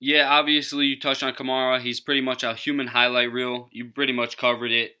time. Yeah, obviously you touched on Kamara. He's pretty much a human highlight reel. You pretty much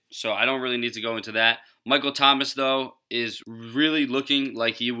covered it, so I don't really need to go into that. Michael Thomas, though, is really looking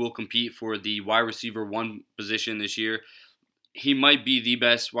like he will compete for the wide receiver 1 position this year. He might be the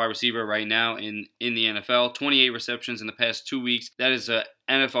best wide receiver right now in the NFL. 28 receptions in the past 2 weeks. That is an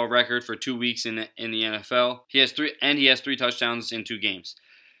NFL record for 2 weeks in the NFL. He has 3 touchdowns in 2 games.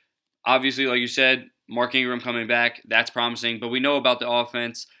 Obviously, like you said, Mark Ingram coming back, that's promising. But we know about the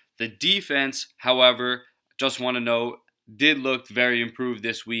offense. The defense, however, just want to note, did look very improved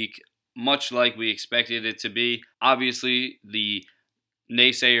this week, much like we expected it to be. Obviously, the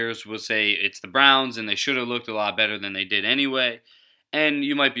naysayers will say it's the Browns and they should have looked a lot better than they did anyway. And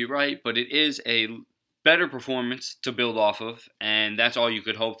you might be right, but it is a better performance to build off of, and that's all you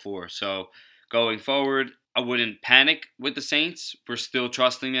could hope for. So going forward, I wouldn't panic with the Saints. We're still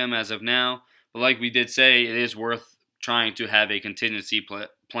trusting them as of now. But like we did say, it is worth trying to have a contingency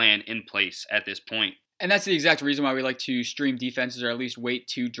plan in place at this point. And that's the exact reason why we like to stream defenses, or at least wait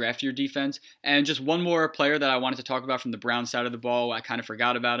to draft your defense. And just one more player that I wanted to talk about from the Browns side of the ball. I kind of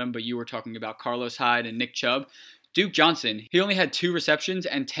forgot about him, but you were talking about Carlos Hyde and Nick Chubb. Duke Johnson, he only had 2 receptions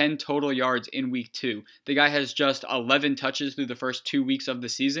and 10 total yards in week 2. The guy has just 11 touches through the first 2 weeks of the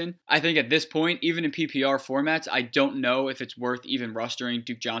season. I think at this point, even in PPR formats, I don't know if it's worth even rostering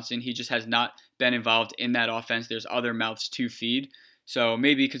Duke Johnson. He just has not been involved in that offense. There's other mouths to feed. So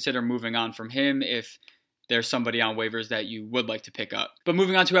maybe consider moving on from him if there's somebody on waivers that you would like to pick up. But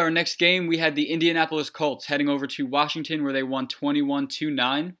moving on to our next game, we had the Indianapolis Colts heading over to Washington, where they won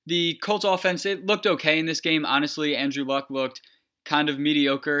 21-9. The Colts offense, it looked okay in this game. Honestly, Andrew Luck looked kind of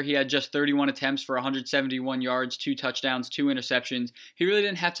mediocre. He had just 31 attempts for 171 yards, 2 touchdowns, 2 interceptions. He really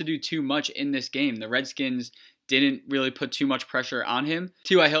didn't have to do too much in this game. The Redskins didn't really put too much pressure on him.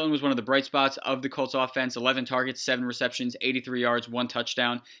 T.Y. Hilton was one of the bright spots of the Colts offense. 11 targets, 7 receptions, 83 yards, 1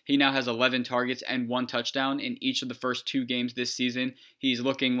 touchdown. He now has 11 targets and 1 touchdown in each of the first 2 games this season. He's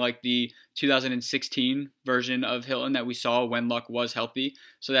looking like the 2016 version of Hilton that we saw when Luck was healthy.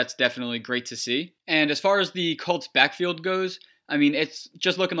 So that's definitely great to see. And as far as the Colts backfield goes, I mean, it's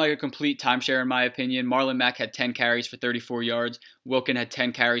just looking like a complete timeshare in my opinion. Marlon Mack had 10 carries for 34 yards. Wilkin had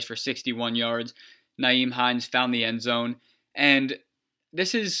 10 carries for 61 yards. Nyheim Hines found the end zone. And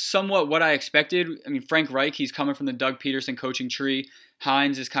this is somewhat what I expected. I mean, Frank Reich, he's coming from the Doug Peterson coaching tree.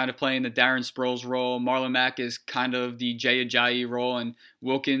 Hines is kind of playing the Darren Sproles role. Marlon Mack is kind of the Jay Ajayi role. And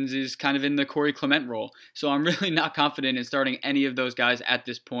Wilkins is kind of in the Corey Clement role. So I'm really not confident in starting any of those guys at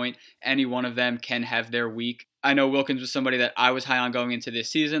this point. Any one of them can have their week. I know Wilkins was somebody that I was high on going into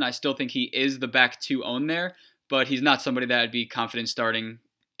this season. I still think he is the back to own there. But he's not somebody that I'd be confident starting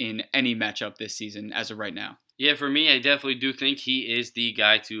in any matchup this season as of right now. Yeah, for me, I definitely do think he is the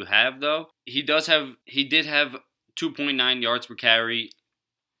guy to have, though. He did have 2.9 yards per carry,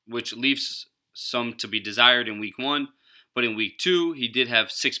 which leaves some to be desired in week 1. But in week 2, he did have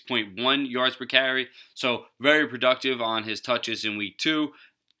 6.1 yards per carry. So very productive on his touches in week 2.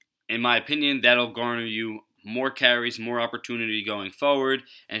 In my opinion, that'll garner you more carries, more opportunity going forward.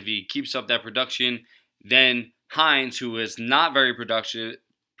 And if he keeps up that production, then Hines, who is not very productive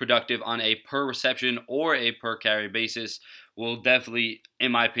on a per reception or a per carry basis, will definitely,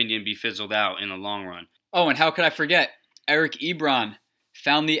 in my opinion, be fizzled out in the long run. Oh, and how could I forget? Eric Ebron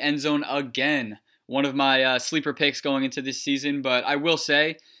found the end zone again. one of my sleeper picks going into this season. But I will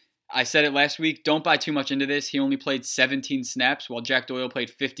say, I said it last week, don't buy too much into this. He only played 17 snaps while Jack Doyle played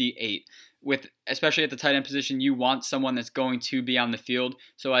 58. Especially at the tight end position, you want someone that's going to be on the field.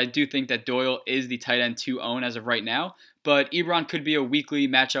 So I do think that Doyle is the tight end to own as of right now. But Ebron could be a weekly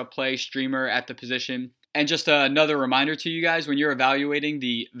matchup play streamer at the position. And just another reminder to you guys, when you're evaluating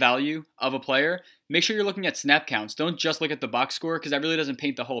the value of a player, make sure you're looking at snap counts. Don't just look at the box score, because that really doesn't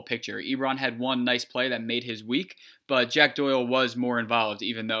paint the whole picture. Ebron had one nice play that made his week, but Jack Doyle was more involved,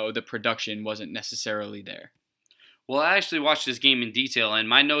 even though the production wasn't necessarily there. Well, I actually watched this game in detail, and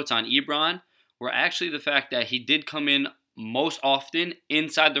my notes on Ebron were actually the fact that he did come in most often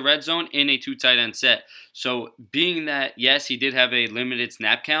inside the red zone in a 2 tight end set. So being that, yes, he did have a limited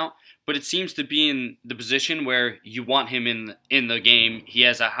snap count, but it seems to be in the position where you want him in the game. He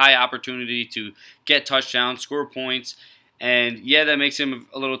has a high opportunity to get touchdowns, score points, and yeah, that makes him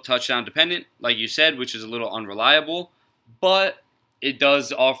a little touchdown dependent, like you said, which is a little unreliable, but it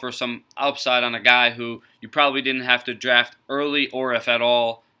does offer some upside on a guy who you probably didn't have to draft early, or if at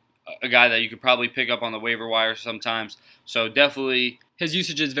all, a guy that you could probably pick up on the waiver wire sometimes. So definitely, his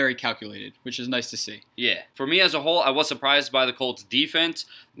usage is very calculated, which is nice to see. Yeah. For me as a whole, I was surprised by the Colts' defense,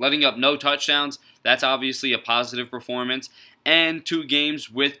 letting up no touchdowns. That's obviously a positive performance. And 2 games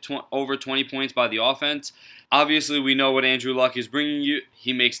with over 20 points by the offense. Obviously, we know what Andrew Luck is bringing you.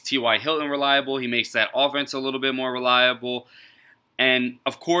 He makes T.Y. Hilton reliable. He makes that offense a little bit more reliable. And,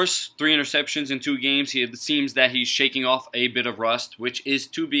 of course, 3 interceptions in 2 games. It seems that he's shaking off a bit of rust, which is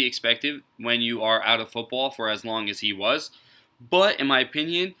to be expected when you are out of football for as long as he was. But, in my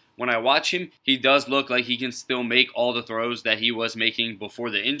opinion, when I watch him, he does look like he can still make all the throws that he was making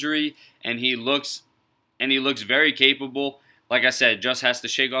before the injury. And he looks very capable. Like I said, just has to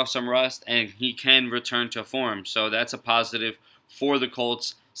shake off some rust, and he can return to form. So that's a positive for the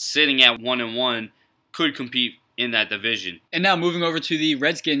Colts. Sitting at 1-1, could compete in that division. And now moving over to the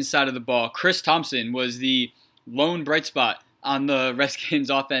Redskins side of the ball, Chris Thompson was the lone bright spot on the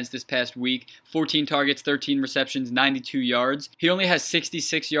Redskins offense this past week. 14 targets, 13 receptions, 92 yards. He only has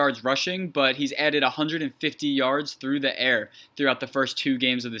 66 yards rushing, but he's added 150 yards through the air throughout the first 2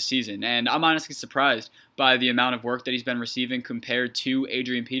 games of the season. And I'm honestly surprised by the amount of work that he's been receiving compared to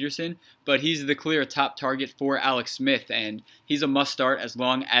Adrian Peterson, but he's the clear top target for Alex Smith, and he's a must-start as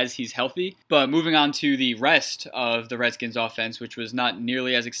long as he's healthy. But moving on to the rest of the Redskins offense, which was not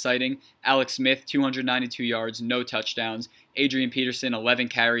nearly as exciting, Alex Smith, 292 yards, no touchdowns. Adrian Peterson, 11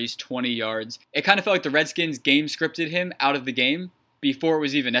 carries, 20 yards. It kind of felt like the Redskins game scripted him out of the game before it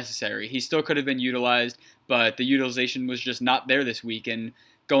was even necessary. He still could have been utilized, but the utilization was just not there this week, and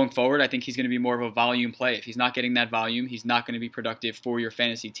going forward, I think he's going to be more of a volume play. If he's not getting that volume, he's not going to be productive for your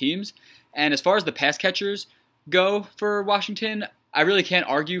fantasy teams. And as far as the pass catchers go for Washington, I really can't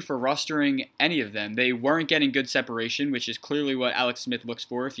argue for rostering any of them. They weren't getting good separation, which is clearly what Alex Smith looks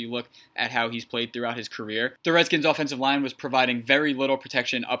for if you look at how he's played throughout his career. The Redskins' offensive line was providing very little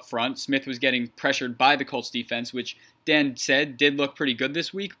protection up front. Smith was getting pressured by the Colts defense, which Dan said did look pretty good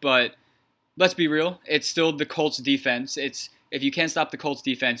this week, but let's be real, it's still the Colts defense. If you can't stop the Colts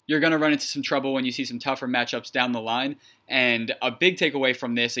defense, you're going to run into some trouble when you see some tougher matchups down the line. And a big takeaway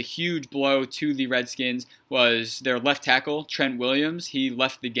from this, a huge blow to the Redskins, was their left tackle, Trent Williams. He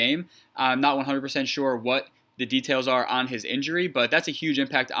left the game. I'm not 100% sure what the details are on his injury, but that's a huge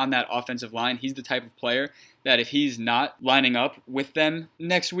impact on that offensive line. He's the type of player that if he's not lining up with them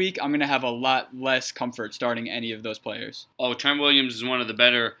next week, I'm going to have a lot less comfort starting any of those players. Oh, Trent Williams is one of the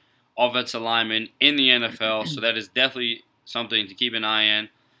better offensive linemen in the NFL, so that is definitely something to keep an eye on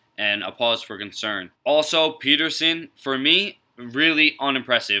and a pause for concern. Also, Peterson, for me, really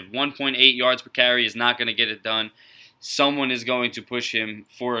unimpressive. 1.8 yards per carry is not going to get it done. Someone is going to push him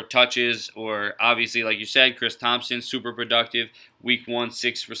for touches, or obviously, like you said, Chris Thompson, super productive. Week 1,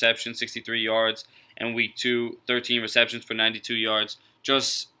 6 receptions, 63 yards, and week 2, 13 receptions for 92 yards.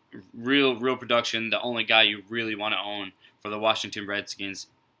 Just real production. The only guy you really want to own for the Washington Redskins,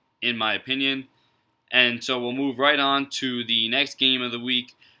 in my opinion. And so we'll move right on to the next game of the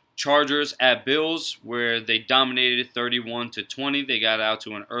week. Chargers at Bills, where they dominated 31-20. They got out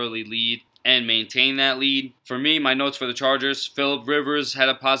to an early lead and maintained that lead. For me, my notes for the Chargers, Phillip Rivers had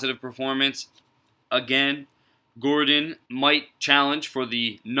a positive performance. Again, Gordon might challenge for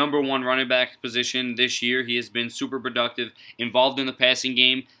the number 1 running back position this year. He has been super productive, involved in the passing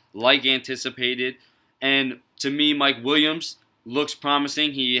game like anticipated. And to me, Mike Williams looks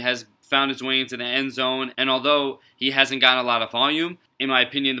promising. He has found his way into the end zone, and although he hasn't gotten a lot of volume, in my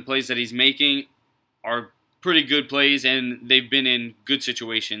opinion, the plays that he's making are pretty good plays, and they've been in good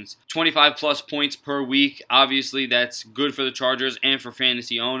situations. 25 plus points per week. Obviously, that's good for the Chargers and for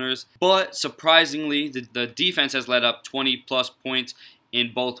fantasy owners. But surprisingly, the defense has let up 20 plus points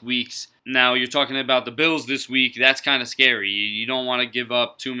in both weeks. Now, you're talking about the Bills this week. That's kind of scary. You don't want to give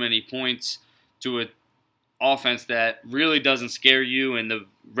up too many points to an offense that really doesn't scare you. And the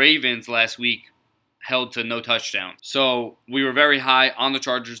Ravens last week held to no touchdowns. So we were very high on the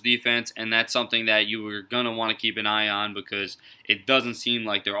Chargers defense, and that's something that you were going to want to keep an eye on because it doesn't seem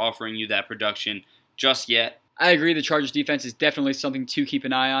like they're offering you that production just yet. I agree. The Chargers defense is definitely something to keep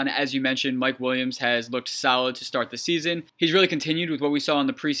an eye on. As you mentioned, Mike Williams has looked solid to start the season. He's really continued with what we saw in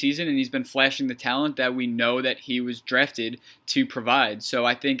the preseason, and he's been flashing the talent that we know that he was drafted to provide. So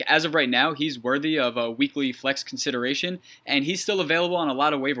I think as of right now, he's worthy of a weekly flex consideration, and he's still available on a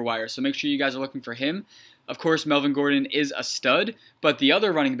lot of waiver wires. So make sure you guys are looking for him. Of course, Melvin Gordon is a stud, but the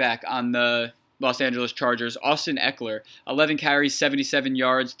other running back on the Los Angeles Chargers, Austin Eckler, 11 carries, 77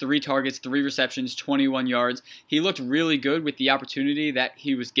 yards, 3 targets, 3 receptions, 21 yards. He looked really good with the opportunity that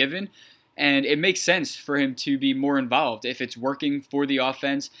he was given, and it makes sense for him to be more involved if it's working for the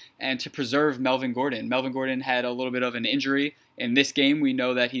offense and to preserve Melvin Gordon. Melvin Gordon had a little bit of an injury in this game. We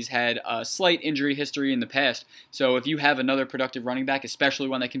know that he's had a slight injury history in the past. So if you have another productive running back, especially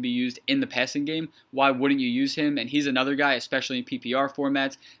one that can be used in the passing game, why wouldn't you use him? And he's another guy, especially in PPR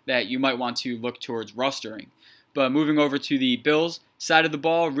formats, that you might want to look towards rostering. But moving over to the Bills side of the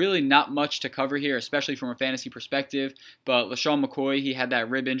ball, really not much to cover here, especially from a fantasy perspective. But LaShawn McCoy, he had that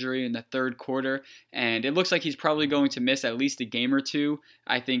rib injury in the third quarter, and it looks like he's probably going to miss at least a game or two.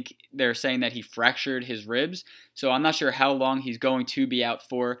 I think they're saying that he fractured his ribs, so I'm not sure how long he's going to be out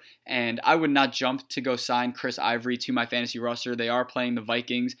for. And I would not jump to go sign Chris Ivory to my fantasy roster. They are playing the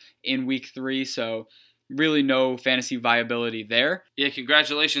Vikings in Week 3, so really no fantasy viability there. Yeah,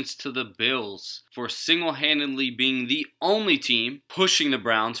 congratulations to the Bills for single-handedly being the only team pushing the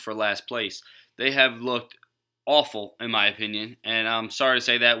Browns for last place. They have looked awful, in my opinion, and I'm sorry to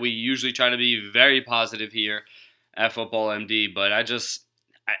say that. We usually try to be very positive here at Football MD, but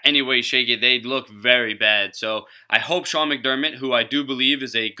anyway, shake it, they look very bad. So I hope Sean McDermott, who I do believe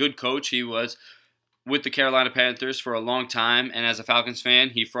is a good coach, he was with the Carolina Panthers for a long time, and as a Falcons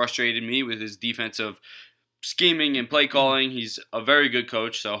fan, he frustrated me with his defensive scheming and play calling. He's a very good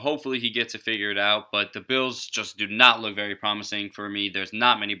coach, so hopefully he gets it figured out, but the Bills just do not look very promising for me. There's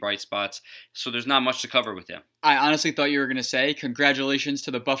not many bright spots, so there's not much to cover with him. I honestly thought you were going to say congratulations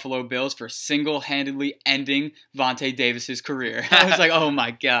to the Buffalo Bills for single-handedly ending Vontae Davis's career. I was like, oh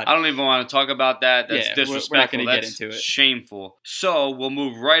my God. I don't even want to talk about that. That's disrespectful. We're not going to get That's into it. Shameful. So we'll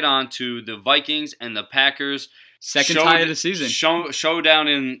move right on to the Vikings and the Packers. Second tie of the season.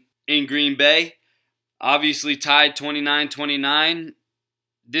 Showdown in Green Bay. Obviously tied 29-29.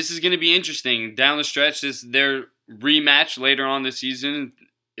 This is going to be interesting. Down the stretch, their rematch later on this season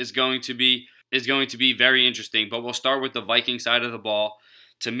is going to be very interesting. But we'll start with the Viking side of the ball.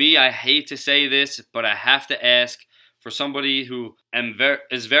 To me, I hate to say this, but I have to ask for somebody who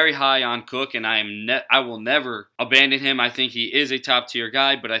is very high on Cook, and I will never abandon him. I think he is a top-tier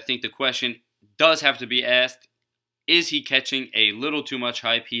guy, but I think the question does have to be asked, is he catching a little too much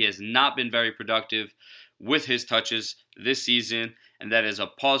hype? He has not been very productive with his touches this season, and that is a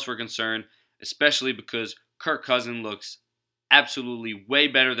pause for concern, especially because Kirk Cousins looks absolutely way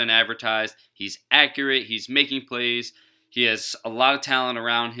better than advertised. He's accurate. He's making plays. He has a lot of talent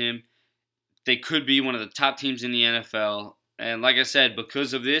around him. They could be one of the top teams in the NFL. And like I said,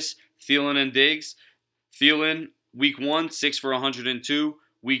 because of this, Thielen and Diggs. Thielen, week 1, 6 for 102.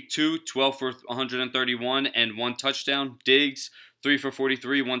 Week 2, 12 for 131 and 1 touchdown. Diggs, 3 for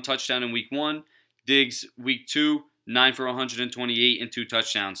 43, 1 touchdown in week 1. Diggs, week 2, 9 for 128 and 2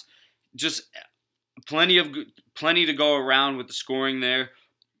 touchdowns. Just plenty to go around with the scoring there.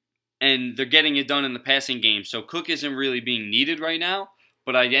 And they're getting it done in the passing game. So Cook isn't really being needed right now.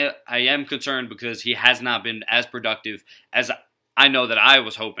 But I am concerned because he has not been as productive as I know that I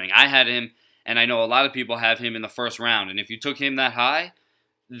was hoping. I had him, and I know a lot of people have him in the first round. And if you took him that high,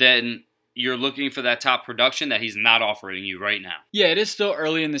 then you're looking for that top production that he's not offering you right now. Yeah, it is still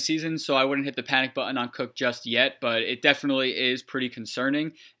early in the season, so I wouldn't hit the panic button on Cook just yet, but it definitely is pretty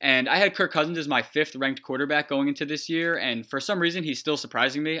concerning. And I had Kirk Cousins as my 5th ranked quarterback going into this year, and for some reason he's still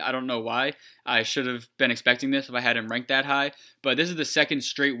surprising me. I don't know why. I should have been expecting this if I had him ranked that high, but this is the second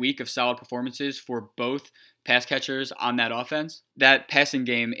straight week of solid performances for both pass catchers on that offense. That passing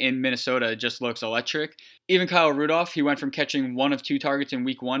game in Minnesota just looks electric. Even Kyle Rudolph, he went from catching 1 of 2 targets in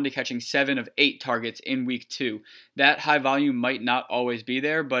week 1 to catching 7 of 8 targets in week 2. That high volume might not always be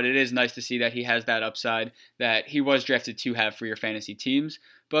there, but it is nice to see that he has that upside that he was drafted to have for your fantasy teams.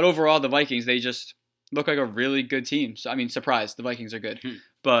 But overall, the Vikings, look like a really good team. So, I mean, surprise, the Vikings are good.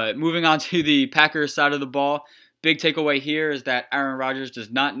 But moving on to the Packers side of the ball, big takeaway here is that Aaron Rodgers does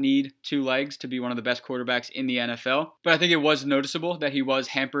not need 2 legs to be one of the best quarterbacks in the NFL. But I think it was noticeable that he was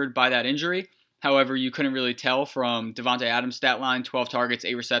hampered by that injury. However, you couldn't really tell from Devontae Adams' stat line, 12 targets,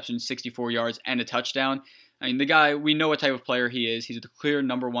 8 receptions, 64 yards, and a touchdown. I mean, the guy, we know what type of player he is. He's the clear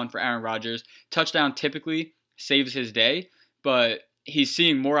number 1 for Aaron Rodgers. Touchdown typically saves his day, but he's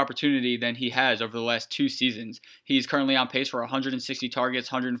seeing more opportunity than he has over the last 2 seasons. He's currently on pace for 160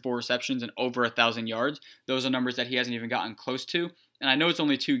 targets, 104 receptions, and over 1,000 yards. Those are numbers that he hasn't even gotten close to. And I know it's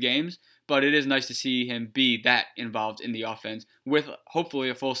only 2 games, but it is nice to see him be that involved in the offense with hopefully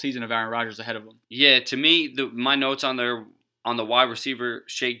a full season of Aaron Rodgers ahead of him. Yeah, to me, my notes on the wide receiver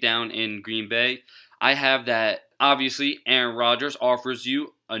shakedown in Green Bay, I have that obviously Aaron Rodgers offers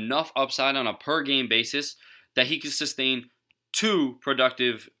you enough upside on a per game basis that he can sustain 2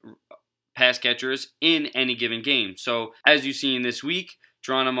 productive pass catchers in any given game. So as you've seen this week,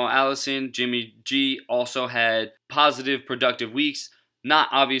 Geronimo Allison, Jimmy G also had positive, productive weeks. Not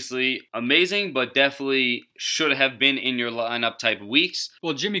obviously amazing, but definitely should have been in your lineup type of weeks.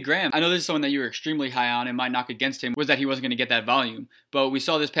 Well, Jimmy Graham, I know this is someone that you were extremely high on, and my knock against him was that he wasn't going to get that volume. But we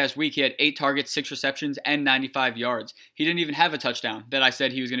saw this past week, he had 8 targets, 6 receptions, and 95 yards. He didn't even have a touchdown that I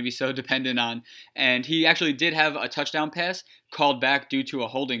said he was going to be so dependent on. And he actually did have a touchdown pass called back due to a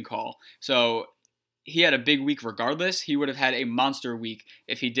holding call. So he had a big week regardless. He would have had a monster week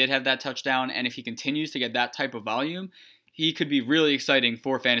if he did have that touchdown, and if he continues to get that type of volume, he could be really exciting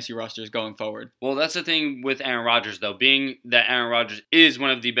for fantasy rosters going forward. Well, that's the thing with Aaron Rodgers, though. Being that Aaron Rodgers is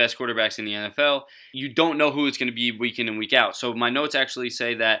one of the best quarterbacks in the NFL, you don't know who it's going to be week in and week out. So my notes actually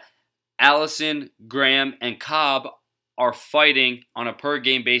say that Allison, Graham, and Cobb are fighting on a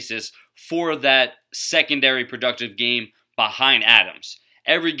per-game basis for that secondary productive game behind Adams.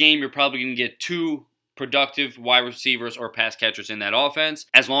 Every game, you're probably going to get 2 productive wide receivers or pass catchers in that offense,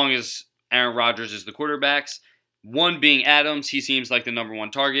 as long as Aaron Rodgers is the quarterbacks. One being Adams, he seems like the number 1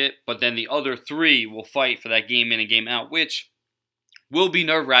 target, but then the other 3 will fight for that game in and game out, which will be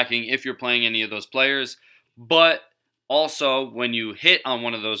nerve-wracking if you're playing any of those players. But also, when you hit on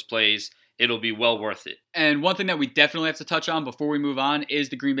one of those plays, it'll be well worth it. And one thing that we definitely have to touch on before we move on is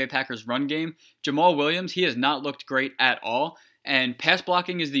the Green Bay Packers run game. Jamal Williams, he has not looked great at all. And pass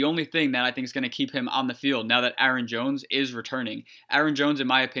blocking is the only thing that I think is going to keep him on the field now that Aaron Jones is returning. Aaron Jones, in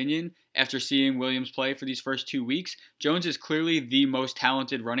my opinion, after seeing Williams play for these first 2 weeks, Jones is clearly the most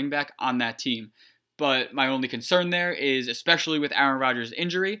talented running back on that team. But my only concern there is, especially with Aaron Rodgers'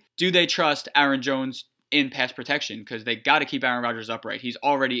 injury, do they trust Aaron Jones in pass protection? Because they got to keep Aaron Rodgers upright. He's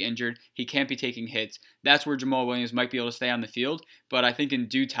already injured. He can't be taking hits. That's where Jamal Williams might be able to stay on the field. But I think in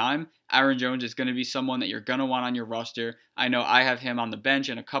due time, Aaron Jones is going to be someone that you're going to want on your roster. I know I have him on the bench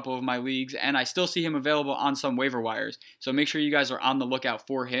in a couple of my leagues, and I still see him available on some waiver wires. So make sure you guys are on the lookout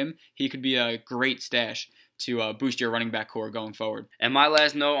for him. He could be a great stash to boost your running back core going forward. And my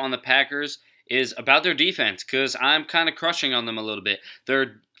last note on the Packers is about their defense, because I'm kind of crushing on them a little bit.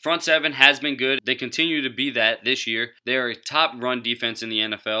 Their front 7 has been good. They continue to be that this year. They're a top run defense in the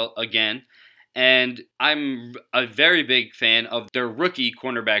NFL again. And I'm a very big fan of their rookie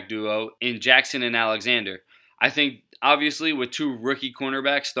cornerback duo in Jackson and Alexander. I think, obviously, with 2 rookie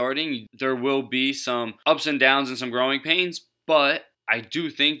cornerbacks starting, there will be some ups and downs and some growing pains. But I do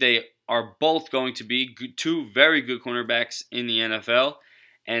think they are both going to be 2 very good cornerbacks in the NFL.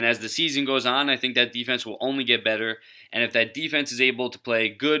 And as the season goes on, I think that defense will only get better. And if that defense is able to play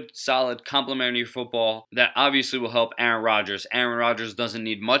good, solid, complementary football, that obviously will help Aaron Rodgers. Aaron Rodgers doesn't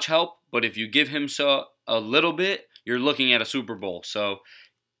need much help, but if you give him a little bit, you're looking at a Super Bowl. So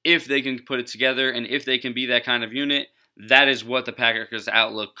if they can put it together and if they can be that kind of unit, that is what the Packers'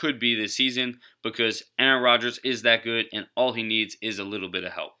 outlook could be this season, because Aaron Rodgers is that good and all he needs is a little bit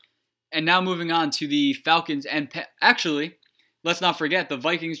of help. And now moving on to the Falcons and actually, let's not forget, the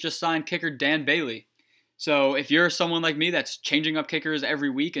Vikings just signed kicker Dan Bailey. So if you're someone like me that's changing up kickers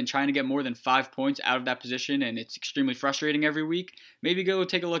every week and trying to get more than 5 points out of that position and it's extremely frustrating every week, maybe go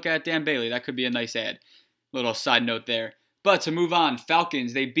take a look at Dan Bailey. That could be a nice ad. Little side note there. But to move on,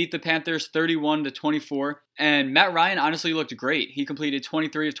 Falcons, they beat the Panthers 31-24, and Matt Ryan honestly looked great. He completed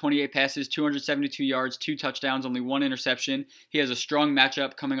 23 of 28 passes, 272 yards, 2 touchdowns, only 1 interception. He has a strong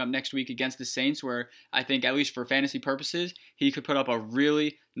matchup coming up next week against the Saints, where I think, at least for fantasy purposes, he could put up a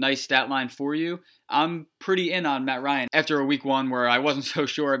really nice stat line for you. I'm pretty in on Matt Ryan after a week 1 where I wasn't so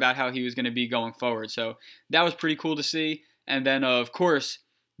sure about how he was going to be going forward. So that was pretty cool to see. And then, of course,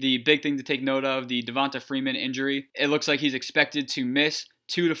 the big thing to take note of, the Devonta Freeman injury. It looks like he's expected to miss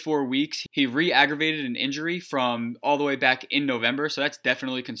 2 to 4 weeks. He re-aggravated an injury from all the way back in November, so that's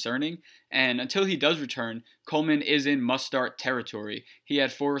definitely concerning. And until he does return, Coleman is in must-start territory. He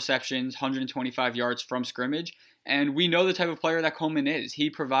had 4 receptions, 125 yards from scrimmage, and we know the type of player that Coleman is. He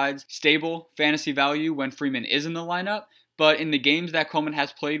provides stable fantasy value when Freeman is in the lineup, but in the games that Coleman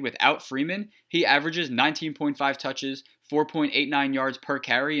has played without Freeman, he averages 19.5 touches, 4.89 yards per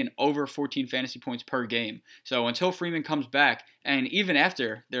carry, and over 14 fantasy points per game. So until Freeman comes back, and even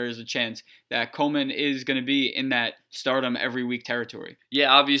after, there is a chance that Coleman is going to be in that stardom every week territory.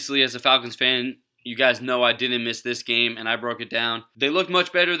 Yeah, obviously, as a Falcons fan, you guys know I didn't miss this game, and I broke it down. They looked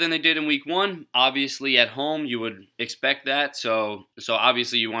much better than they did in week 1. Obviously, at home, you would expect that. So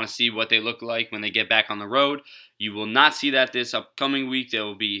obviously, you want to see what they look like when they get back on the road. You will not see that this upcoming week. They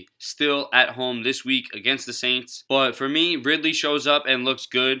will be still at home this week against the Saints. But for me, Ridley shows up and looks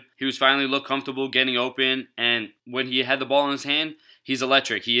good. He was finally looked comfortable getting open, and when he had the ball in his hand, he's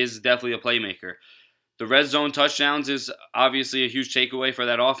electric. He is definitely a playmaker. The red zone touchdowns is obviously a huge takeaway for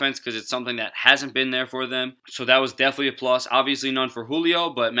that offense because it's something that hasn't been there for them. So that was definitely a plus. Obviously none for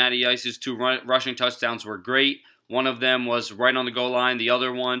Julio, but Matty Ice's 2 rushing touchdowns were great. One of them was right on the goal line. The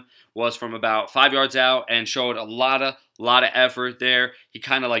other one was from about 5 yards out and showed a lot of effort there. He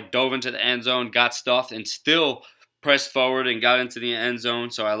kind of like dove into the end zone, got stuffed, and still pressed forward and got into the end zone.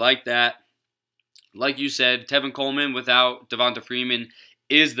 So I like that. Like you said, Tevin Coleman without Devonta Freeman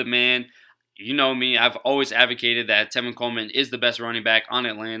is the man. You know me, I've always advocated that Tevin Coleman is the best running back on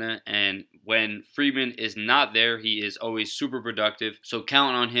Atlanta, and when Freeman is not there, he is always super productive, so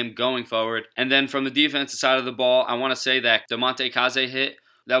count on him going forward. And then from the defensive side of the ball, I want to say that Damontae Kazee hit,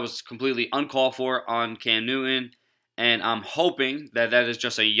 that was completely uncalled for on Cam Newton, and I'm hoping that that is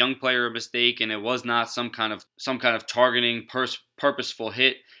just a young player mistake, and it was not some kind of targeting, purposeful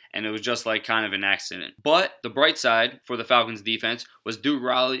hit, and it was just like kind of an accident. But the bright side for the Falcons defense was Duke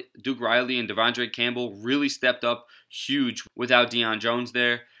Riley and Devondre Campbell really stepped up huge without Deion Jones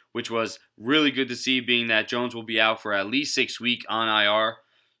there, which was really good to see, being that Jones will be out for at least 6 weeks on IR.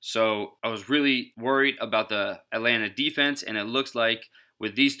 So I was really worried about the Atlanta defense, and it looks like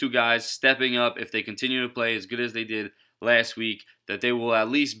with these 2 guys stepping up, if they continue to play as good as they did last week, that they will at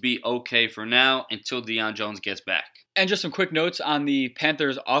least be okay for now until Deion Jones gets back. And just some quick notes on the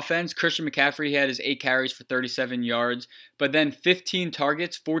Panthers offense. Christian McCaffrey had his 8 carries for 37 yards, but then 15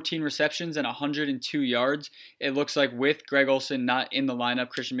 targets, 14 receptions, and 102 yards. It looks like with Greg Olsen not in the lineup,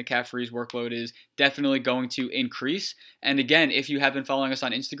 Christian McCaffrey's workload is definitely going to increase. And again, if you have been following us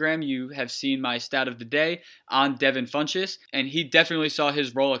on Instagram, you have seen my stat of the day on Devin Funchess, and he definitely saw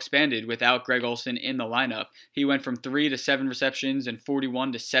his role expanded without Greg Olsen in the lineup. He went from 3 to 7 receptions and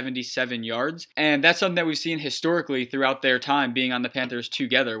 41 to 77 yards, and that's something that we've seen historically throughout their time being on the Panthers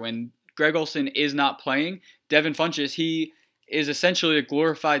together. When Greg Olsen is not playing, Devin Funchess, he is essentially a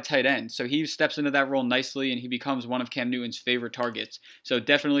glorified tight end. So he steps into that role nicely, and he becomes one of Cam Newton's favorite targets. So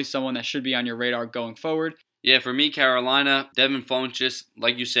definitely someone that should be on your radar going forward. Yeah, for me, Carolina, Devin Funchess,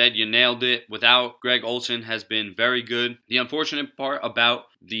 like you said, you nailed it. Without Greg Olsen has been very good. The unfortunate part about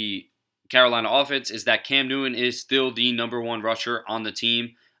the Carolina offense is that Cam Newton is still the number 1 rusher on the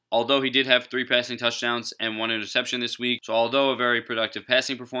team. Although he did have 3 passing touchdowns and 1 interception this week, so although a very productive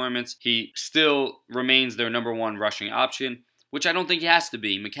passing performance, he still remains their number 1 rushing option, which I don't think he has to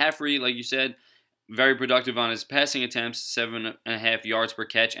be. McCaffrey, like you said, very productive on his passing attempts, 7.5 yards per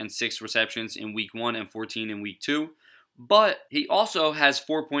catch and 6 receptions in week 1 and 14 in week 2. But he also has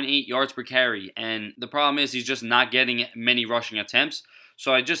 4.8 yards per carry, and the problem is he's just not getting many rushing attempts.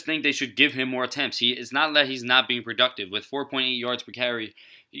 So I just think they should give him more attempts. It's not that he's not being productive. With 4.8 yards per carry,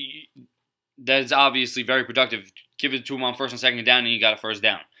 that is obviously very productive. Give it to him on first and second down, and you got a first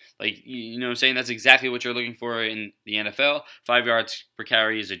down. Like, you know what I'm saying? That's exactly what you're looking for in the NFL. 5 yards per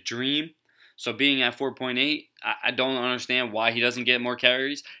carry is a dream. So being at 4.8, I don't understand why he doesn't get more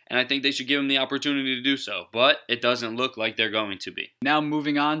carries, and I think they should give him the opportunity to do so. But it doesn't look like they're going to be. Now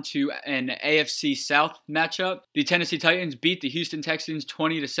moving on to an AFC South matchup. The Tennessee Titans beat the Houston Texans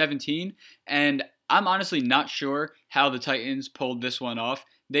 20-17, and I'm honestly not sure how the Titans pulled this one off.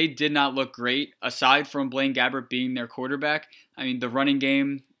 They did not look great, aside from Blaine Gabbert being their quarterback. I mean, the running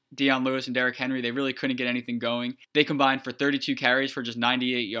game, Deion Lewis and Derrick Henry, they really couldn't get anything going. They combined for 32 carries for just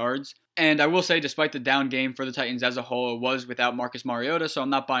 98 yards. And I will say, despite the down game for the Titans as a whole, it was without Marcus Mariota, so I'm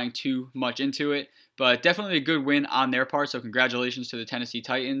not buying too much into it. But definitely a good win on their part, so congratulations to the Tennessee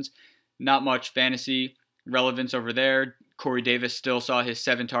Titans. Not much fantasy relevance over there. Corey Davis still saw his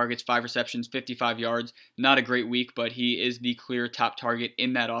 7 targets, 5 receptions, 55 yards. Not a great week, but he is the clear top target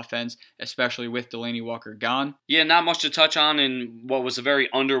in that offense, especially with Delanie Walker gone. Yeah, not much to touch on in what was a very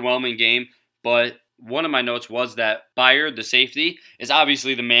underwhelming game, but one of my notes was that Byard, the safety, is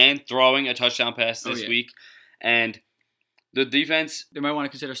obviously the man throwing a touchdown pass this week. And the defense... They might want to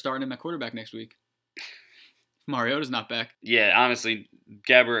consider starting him at quarterback next week. Mariota's not back. Yeah, honestly,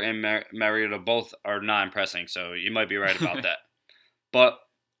 Gabbert and Mariota both are not impressing, so you might be right about that. But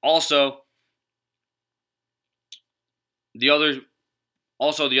also, the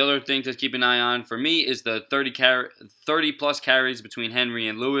other thing to keep an eye on for me is the 30-plus carries between Henry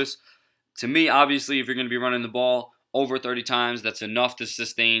and Lewis. To me, obviously, if you're going to be running the ball over 30 times, that's enough to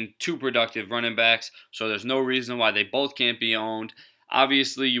sustain two productive running backs, so there's no reason why they both can't be owned.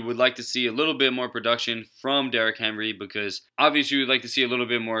 Obviously, you would like to see a little bit more production from Derrick Henry because obviously you would like to see a little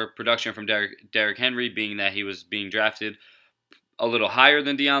bit more production from Derrick Henry, being that he was being drafted a little higher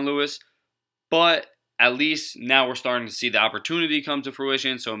than Dion Lewis. But at least now we're starting to see the opportunity come to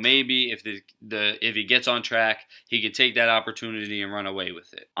fruition. So maybe if he gets on track, he could take that opportunity and run away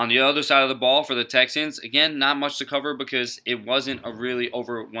with it. On the other side of the ball for the Texans, again, not much to cover because it wasn't a really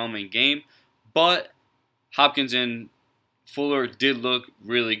overwhelming game. But Hopkins and Fuller did look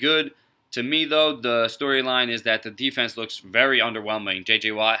really good. To me, though, the storyline is that the defense looks very underwhelming.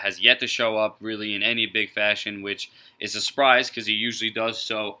 J.J. Watt has yet to show up really in any big fashion, which is a surprise because he usually does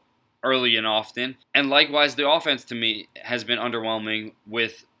so early and often. And likewise, the offense to me has been underwhelming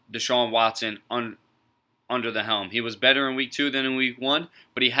with Deshaun Watson under the helm. He was better in week 2 than in week 1,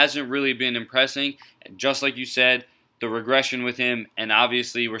 but he hasn't really been impressing. And just like you said, the regression with him, and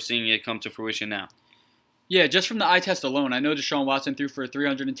obviously we're seeing it come to fruition now. Yeah, just from the eye test alone, I know Deshaun Watson threw for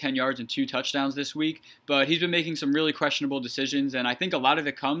 310 yards and 2 touchdowns this week, but he's been making some really questionable decisions, and I think a lot of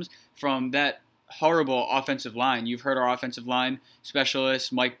it comes from that horrible offensive line. You've heard our offensive line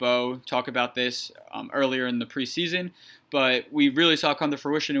specialist, Mike Bowe, talk about this earlier in the preseason, but we really saw it come to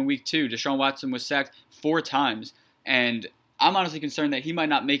fruition in week 2. Deshaun Watson was sacked 4 times, and I'm honestly concerned that he might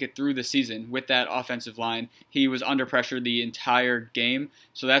not make it through the season with that offensive line. He was under pressure the entire game,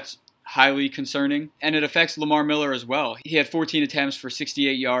 so that's highly concerning. And it affects Lamar Miller as well. He had 14 attempts for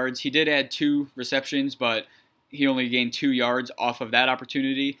 68 yards. He did add 2 receptions, but he only gained 2 yards off of that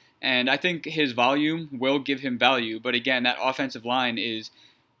opportunity. And I think his volume will give him value. But again, that offensive line is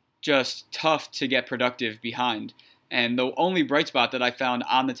just tough to get productive behind. And the only bright spot that I found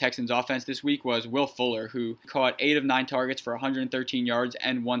on the Texans offense this week was Will Fuller, who caught 8 of 9 targets for 113 yards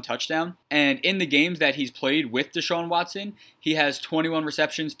and 1 touchdown. And in the games that he's played with Deshaun Watson, he has 21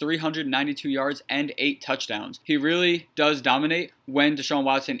 receptions, 392 yards, and 8 touchdowns. He really does dominate when Deshaun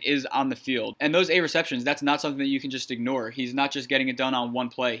Watson is on the field. And those 8 receptions, that's not something that you can just ignore. He's not just getting it done on one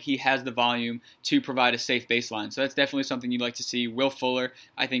play. He has the volume to provide a safe baseline. So that's definitely something you'd like to see. Will Fuller,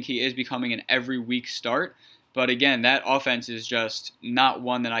 I think he is becoming an every week start. But again, that offense is just not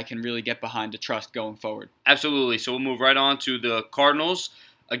one that I can really get behind to trust going forward. Absolutely. So we'll move right on to the Cardinals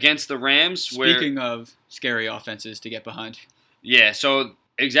against the Rams. Speaking of scary offenses to get behind. Yeah, so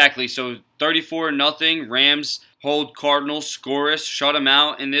exactly. So 34-0. Rams hold Cardinals scoreless, shut them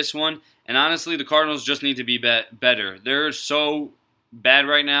out in this one. And honestly, the Cardinals just need to be better. They're so bad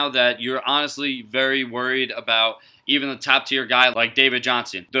right now that you're honestly very worried about even a top-tier guy like David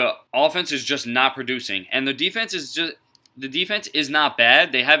Johnson. The offense is just not producing, and the defense is not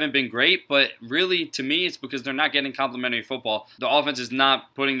bad. They haven't been great, but really, to me, it's because they're not getting complimentary football. The offense is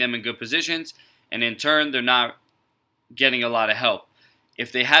not putting them in good positions, and in turn, they're not getting a lot of help.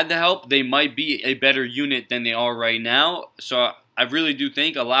 If they had the help, they might be a better unit than they are right now. So I really do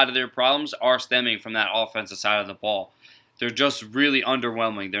think a lot of their problems are stemming from that offensive side of the ball. They're just really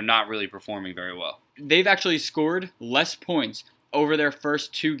underwhelming. They're not really performing very well. They've actually scored less points over their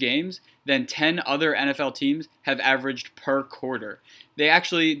first 2 games than 10 other NFL teams have averaged per quarter. They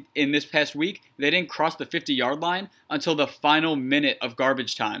actually, in this past week, they didn't cross the 50-yard line until the final minute of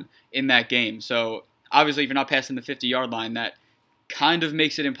garbage time in that game. So obviously, if you're not passing the 50-yard line, that kind of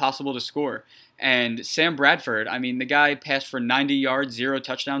makes it impossible to score. And Sam Bradford, I mean, the guy passed for 90 yards, 0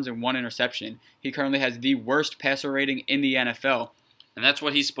 touchdowns, and 1 interception. He currently has the worst passer rating in the NFL. And that's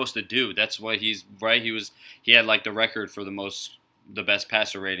what he's supposed to do. That's why he's right. He had like the record for the best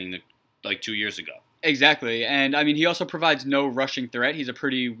passer rating like 2 years ago. Exactly. And I mean, he also provides no rushing threat. He's a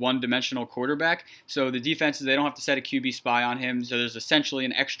pretty one-dimensional quarterback. So the defenses, they don't have to set a QB spy on him. So there's essentially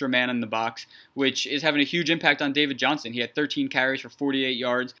an extra man in the box, which is having a huge impact on David Johnson. He had 13 carries for 48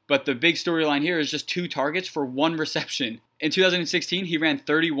 yards. But the big storyline here is just 2 targets for 1 reception. In 2016, he ran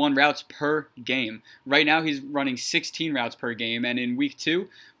 31 routes per game. Right now, he's running 16 routes per game. And in week 2,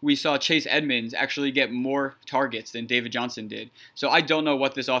 we saw Chase Edmonds actually get more targets than David Johnson did. So I don't know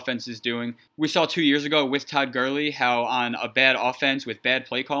what this offense is doing. We saw 2 years ago with Todd Gurley how on a bad offense with bad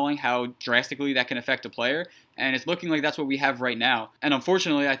play calling, how drastically that can affect a player. And it's looking like that's what we have right now. And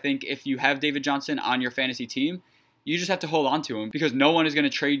unfortunately, I think if you have David Johnson on your fantasy team, you just have to hold on to him because no one is going to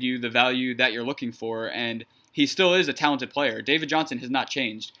trade you the value that you're looking for. And he still is a talented player. David Johnson has not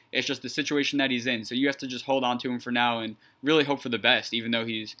changed. It's just the situation that he's in. So you have to just hold on to him for now and really hope for the best, even though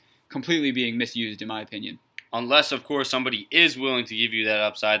he's completely being misused, in my opinion. Unless, of course, somebody is willing to give you that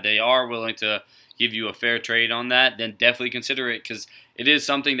upside. They are willing to give you a fair trade on that. Then definitely consider it because it is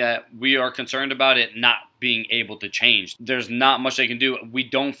something that we are concerned about it not being able to change. There's not much they can do. We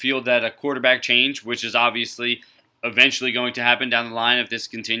don't feel that a quarterback change, which is obviously eventually going to happen down the line if this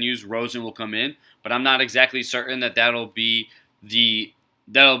continues, Rosen will come in. But I'm not exactly certain that that'll be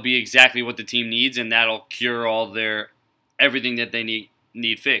exactly what the team needs, and that'll cure all everything that they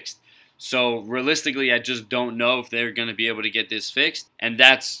need fixed. So realistically, I just don't know if they're going to be able to get this fixed, and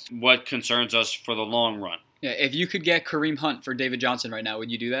that's what concerns us for the long run. Yeah, if you could get Kareem Hunt for David Johnson right now,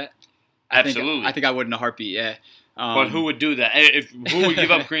 would you do that? Absolutely. I think I would in a heartbeat. Yeah. But who would do that? Who would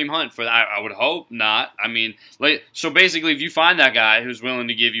give up Kareem Hunt for that? I would hope not. I mean, so basically, if you find that guy who's willing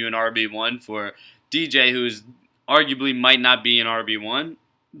to give you an RB1 for DJ, who's arguably might not be an RB1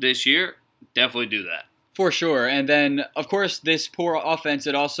 this year, definitely do that. For sure. And then, of course, this poor offense,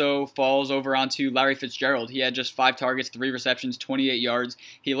 it also falls over onto Larry Fitzgerald. He had just 5 targets, 3 receptions, 28 yards.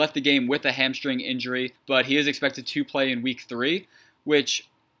 He left the game with a hamstring injury, but he is expected to play in week 3, which,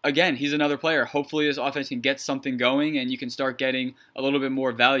 again, he's another player. Hopefully this offense can get something going and you can start getting a little bit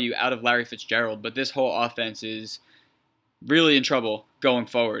more value out of Larry Fitzgerald. But this whole offense is really in trouble going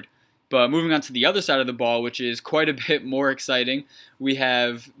forward. But moving on to the other side of the ball, which is quite a bit more exciting, we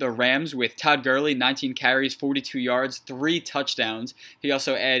have the Rams with Todd Gurley, 19 carries, 42 yards, 3 touchdowns. He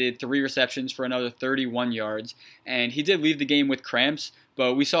also added 3 receptions for another 31 yards. And he did leave the game with cramps,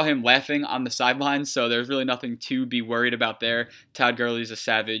 but we saw him laughing on the sidelines, so there's really nothing to be worried about there. Todd Gurley's a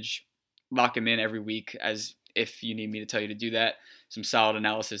savage. Lock him in every week, as if you need me to tell you to do that. Some solid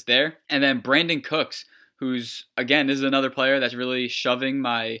analysis there. And then Brandon Cooks, who's, again, this is another player that's really shoving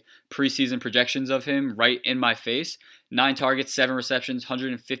my preseason projections of him right in my face. 9 targets, 7 receptions,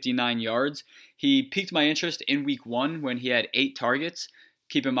 159 yards. He piqued my interest in week 1 when he had 8 targets.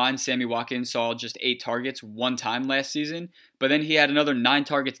 Keep in mind, Sammy Watkins saw just 8 targets one time last season, but then he had another 9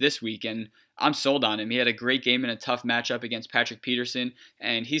 targets this week, and I'm sold on him. He had a great game in a tough matchup against Patrick Peterson,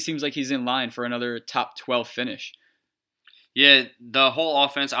 and he seems like he's in line for another top 12 finish. Yeah, the whole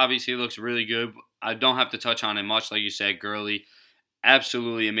offense obviously looks really good. I don't have to touch on it much, like you said. Gurley,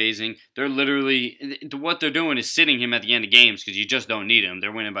 absolutely amazing. They're literally, what they're doing is sitting him at the end of games because you just don't need him.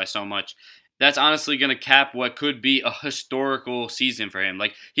 They're winning by so much. That's honestly going to cap what could be a historical season for him.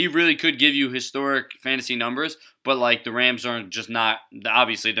 Like, he really could give you historic fantasy numbers, but, like, the Rams aren't just not,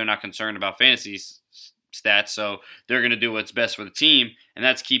 obviously they're not concerned about fantasy stats, so they're going to do what's best for the team, and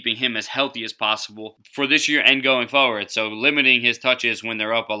that's keeping him as healthy as possible for this year and going forward. So limiting his touches when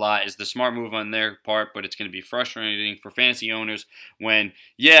they're up a lot is the smart move on their part, but it's going to be frustrating for fantasy owners when,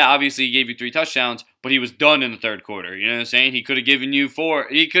 yeah, obviously he gave you 3 touchdowns, but he was done in the third quarter. You know what I'm saying? He could have given you 4.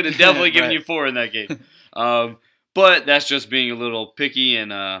 He could have definitely given you 4 in that game. But that's just being a little picky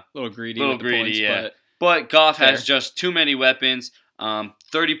and a little greedy. Points, yeah. But Goff has just too many weapons.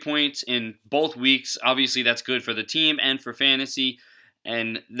 30 points in both weeks. Obviously, that's good for the team and for fantasy.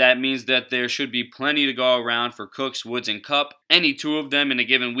 And that means that there should be plenty to go around for Cooks, Woods, and Kupp. Any 2 of them in a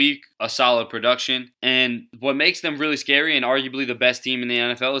given week, a solid production. And what makes them really scary and arguably the best team in the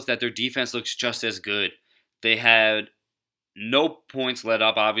NFL is that their defense looks just as good. They had no points let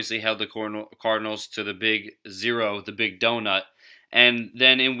up, obviously held the Cardinals to the big 0, the big donut. And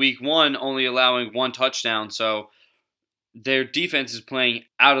then in week 1, only allowing 1 touchdown. So their defense is playing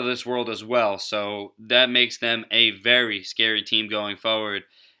out of this world as well, so that makes them a very scary team going forward,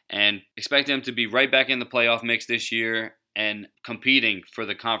 and expect them to be right back in the playoff mix this year and competing for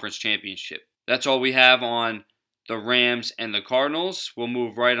the conference championship. That's all we have on the Rams and the Cardinals. We'll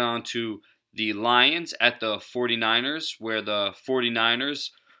move right on to the Lions at the 49ers, where the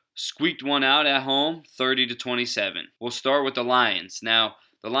 49ers squeaked one out at home, 30-27. We'll start with the Lions. Now,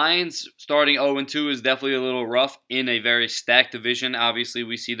 the Lions starting 0-2 is definitely a little rough in a very stacked division. Obviously,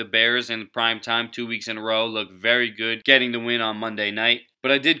 we see the Bears in prime time 2 weeks in a row look very good, getting the win on Monday night.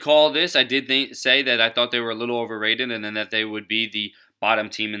 But I did call this. I did say that I thought they were a little overrated and then that they would be the bottom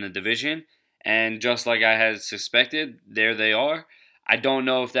team in the division. And just like I had suspected, there they are. I don't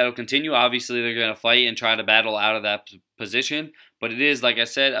know if that'll continue. Obviously, they're going to fight and try to battle out of that position, but it is, like I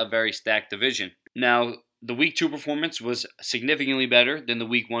said, a very stacked division. Now, the Week 2 performance was significantly better than the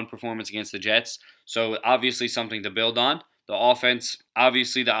Week 1 performance against the Jets, so obviously something to build on. The offense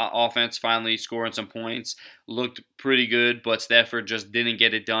finally scoring some points, looked pretty good, but Stafford just didn't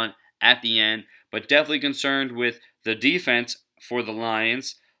get it done at the end. But definitely concerned with the defense for the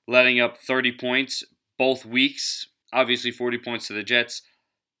Lions, letting up 30 points both weeks. Obviously 40 points to the Jets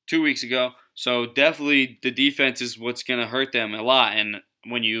 2 weeks ago. So definitely the defense is what's going to hurt them a lot. And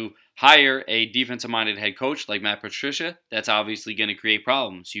when you hire a defensive-minded head coach like Matt Patricia, that's obviously going to create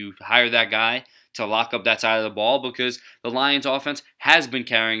problems. You hire that guy to lock up that side of the ball because the Lions offense has been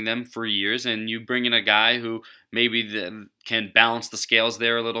carrying them for years, and you bring in a guy who maybe can balance the scales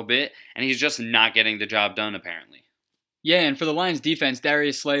there a little bit, and he's just not getting the job done apparently. Yeah, and for the Lions defense,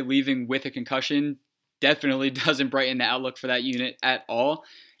 Darius Slay leaving with a concussion definitely doesn't brighten the outlook for that unit at all.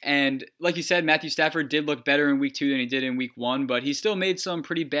 And like you said, Matthew Stafford did look better in Week 2 than he did in Week 1, but he still made some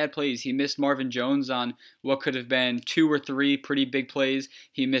pretty bad plays. He missed Marvin Jones on what could have been 2 or 3 pretty big plays.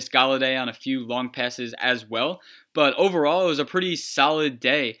 He missed Golladay on a few long passes as well. But overall, it was a pretty solid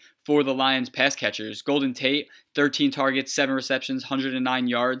day for the Lions pass catchers. Golden Tate, 13 targets, 7 receptions, 109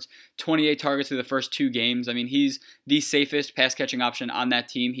 yards, 28 targets through the first 2 games. I mean, he's the safest pass catching option on that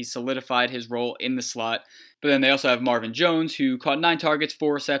team. He solidified his role in the slot. But then they also have Marvin Jones, who caught 9 targets,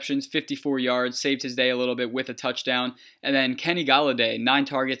 4 receptions, 54 yards, saved his day a little bit with a touchdown. And then Kenny Golladay, 9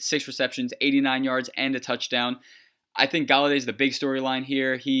 targets, 6 receptions, 89 yards, and a touchdown. I think Galladay's the big storyline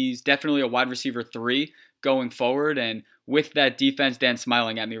here. He's definitely a wide receiver 3 going forward, and with that defense, Dan's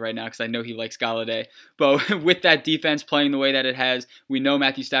smiling at me right now because I know he likes Golladay, but with that defense playing the way that it has, we know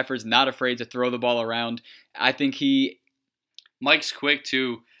Matthew Stafford's not afraid to throw the ball around. I think Mike's quick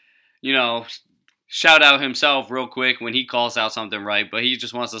to, shout out himself real quick when he calls out something right, but he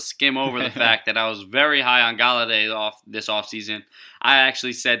just wants to skim over the fact that I was very high on Golladay this offseason. I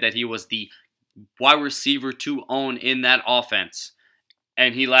actually said that he was the wide receiver to own in that offense,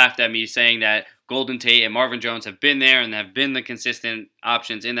 and he laughed at me saying that Golden Tate and Marvin Jones have been there and have been the consistent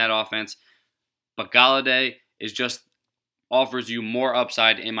options in that offense. But Golladay offers you more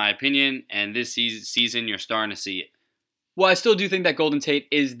upside, in my opinion, and this season you're starting to see it. Well, I still do think that Golden Tate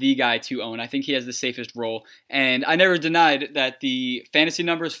is the guy to own. I think he has the safest role. And I never denied that the fantasy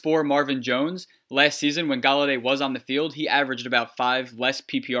numbers for Marvin Jones last season when Golladay was on the field, he averaged about 5 less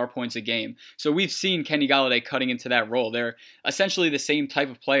PPR points a game. So we've seen Kenny Golladay cutting into that role. They're essentially the same type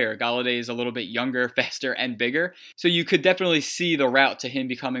of player. Golladay is a little bit younger, faster, and bigger. So you could definitely see the route to him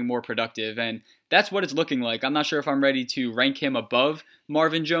becoming more productive. And that's what it's looking like. I'm not sure if I'm ready to rank him above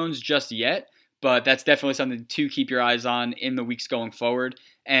Marvin Jones just yet, but that's definitely something to keep your eyes on in the weeks going forward.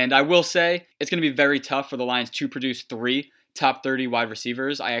 And I will say, it's going to be very tough for the Lions to produce 3 top 30 wide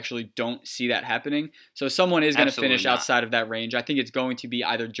receivers. I actually don't see that happening. So someone is going to finish outside of that range. I think it's going to be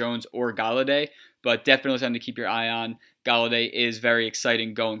either Jones or Golladay, but definitely something to keep your eye on. Golladay is very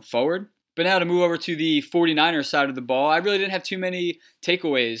exciting going forward. But now to move over to the 49ers side of the ball, I really didn't have too many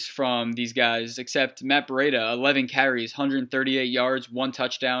takeaways from these guys, except Matt Breida, 11 carries, 138 yards, 1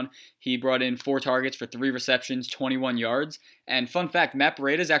 touchdown. He brought in 4 targets for 3 receptions, 21 yards. And fun fact, Matt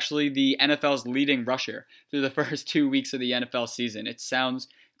Breida is actually the NFL's leading rusher through the first 2 weeks of the NFL season. It sounds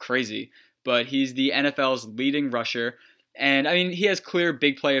crazy, but he's the NFL's leading rusher. And, I mean, he has clear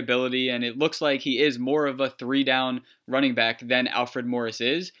big play ability, and it looks like he is more of a 3-down running back than Alfred Morris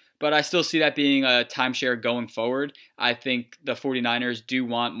is. But I still see that being a timeshare going forward. I think the 49ers do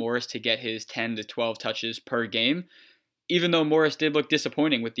want Morris to get his 10 to 12 touches per game, even though Morris did look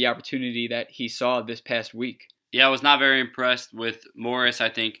disappointing with the opportunity that he saw this past week. Yeah, I was not very impressed with Morris. I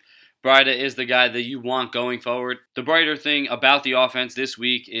think Breida is the guy that you want going forward. The brighter thing about the offense this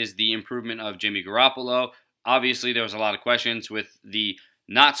week is the improvement of Jimmy Garoppolo. Obviously, there was a lot of questions with the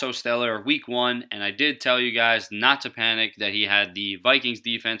not-so-stellar Week 1, and I did tell you guys not to panic that he had the Vikings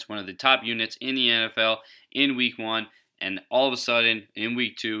defense, one of the top units in the NFL, in Week 1, and all of a sudden, in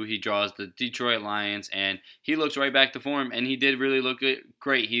Week 2, he draws the Detroit Lions, and he looks right back to form, and he did really look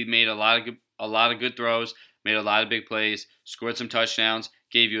great. He made a lot of good throws, made a lot of big plays, scored some touchdowns,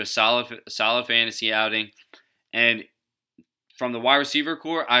 gave you a solid fantasy outing, and from the wide receiver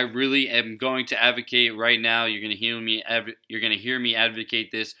core, I really am going to advocate right now. You're going to hear me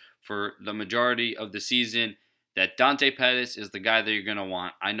advocate this for the majority of the season. That Dante Pettis is the guy that you're going to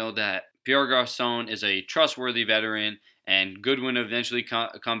want. I know that Pierre Garçon is a trustworthy veteran, and Goodwin eventually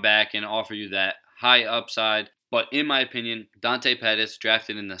come back and offer you that high upside. But in my opinion, Dante Pettis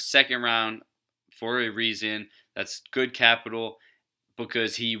drafted in the 2nd round for a reason. That's good capital.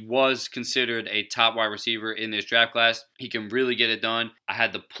 because he was considered a top wide receiver in this draft class. He can really get it done. I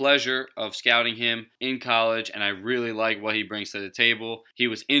had the pleasure of scouting him in college, and I really like what he brings to the table. He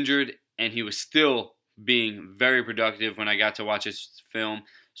was injured, and he was still being very productive when I got to watch his film.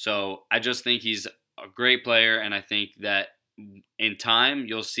 So I just think he's a great player, and I think that in time,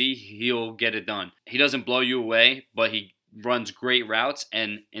 you'll see he'll get it done. He doesn't blow you away, but he runs great routes,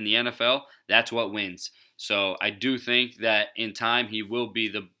 and in the NFL, that's what wins. So I do think that in time, he will be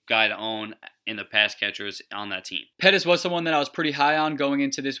the guy to own in the pass catchers on that team. Pettis was someone that I was pretty high on going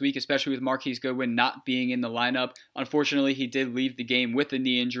into this week, especially with Marquise Goodwin not being in the lineup. Unfortunately, he did leave the game with a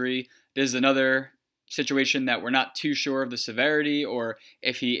knee injury. This is another situation that we're not too sure of the severity or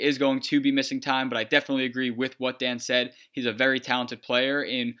if he is going to be missing time, but I definitely agree with what Dan said. He's a very talented player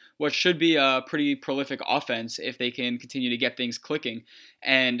in what should be a pretty prolific offense if they can continue to get things clicking.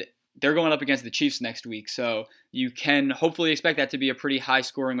 And they're going up against the Chiefs next week, so you can hopefully expect that to be a pretty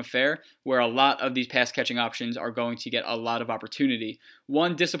high-scoring affair where a lot of these pass-catching options are going to get a lot of opportunity.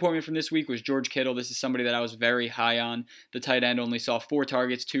 One disappointment from this week was George Kittle. This is somebody that I was very high on. The tight end only saw 4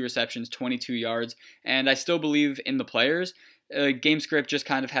 targets, 2 receptions, 22 yards, and I still believe in the players. Game script just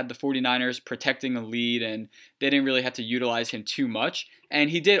kind of had the 49ers protecting the lead, and they didn't really have to utilize him too much. And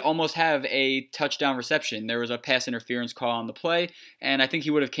he did almost have a touchdown reception. There was a pass interference call on the play, and I think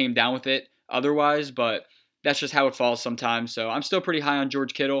he would have came down with it otherwise, but that's just how it falls sometimes. So I'm still pretty high on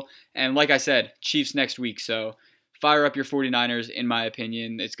George Kittle. And like I said, Chiefs next week, so fire up your 49ers, in my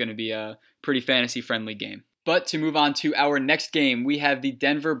opinion. It's going to be a pretty fantasy-friendly game. But to move on to our next game, we have the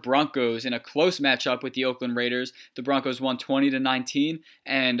Denver Broncos in a close matchup with the Oakland Raiders. The Broncos won 20-19,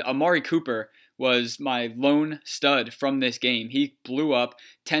 and Amari Cooper was my lone stud from this game. He blew up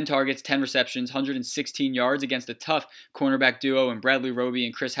 10 targets, 10 receptions, 116 yards against a tough cornerback duo in Bradley Roby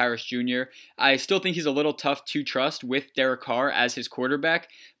and Chris Harris Jr. I still think he's a little tough to trust with Derek Carr as his quarterback,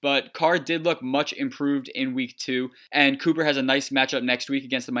 but Carr did look much improved in week 2, and Cooper has a nice matchup next week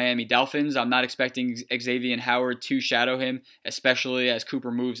against the Miami Dolphins. I'm not expecting Xavier Howard to shadow him, especially as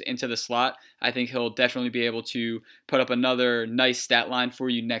Cooper moves into the slot. I think he'll definitely be able to put up another nice stat line for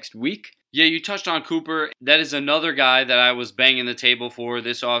you next week. Yeah, you touched on Cooper. That is another guy that I was banging the table for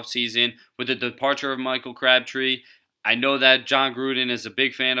this offseason with the departure of Michael Crabtree. I know that John Gruden is a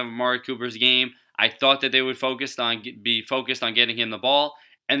big fan of Amari Cooper's game. I thought that they would be focused on getting him the ball,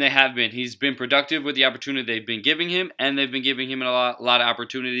 and they have been. He's been productive with the opportunity they've been giving him, and they've been giving him a lot of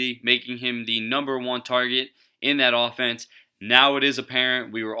opportunity, making him the number 1 target in that offense. Now it is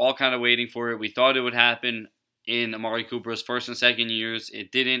apparent. We were all kind of waiting for it. We thought it would happen in Amari Cooper's first and second years.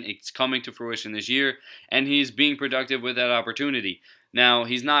 It didn't. It's coming to fruition this year, and he's being productive with that opportunity. Now,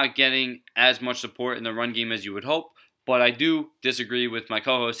 he's not getting as much support in the run game as you would hope, but I do disagree with my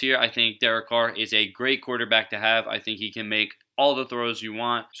co-host here. I think Derek Carr is a great quarterback to have. I think he can make all the throws you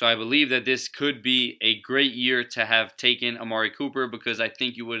want. So I believe that this could be a great year to have taken Amari Cooper, because I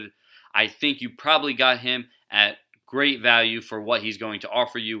think you probably got him at great value for what he's going to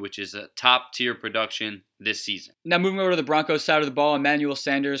offer you, which is a top-tier production this season. Now moving over to the Broncos side of the ball, Emmanuel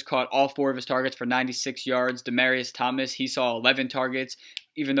Sanders caught all 4 of his targets for 96 yards. Demaryius Thomas, he saw 11 targets,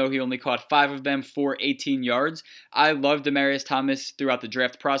 even though he only caught 5 of them for 18 yards. I love Demaryius Thomas throughout the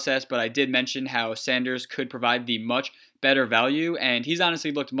draft process, but I did mention how Sanders could provide the much better value, and he's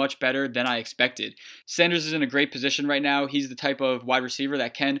honestly looked much better than I expected. Sanders is in a great position right now. He's the type of wide receiver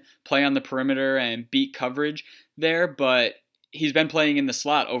that can play on the perimeter and beat coverage there, but he's been playing in the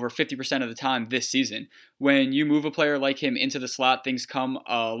slot over 50% of the time this season. When you move a player like him into the slot, things come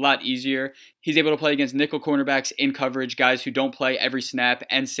a lot easier. He's able to play against nickel cornerbacks in coverage, guys who don't play every snap,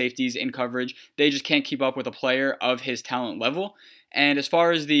 and safeties in coverage. They just can't keep up with a player of his talent level. And as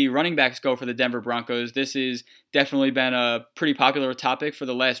far as the running backs go for the Denver Broncos, this has definitely been a pretty popular topic for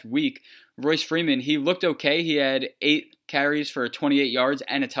the last week. Royce Freeman, he looked okay. He had 8 carries for 28 yards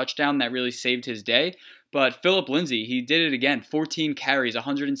and a touchdown that really saved his day. But Phillip Lindsay, he did it again, 14 carries,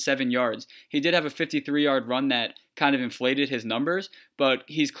 107 yards. He did have a 53-yard run that kind of inflated his numbers, but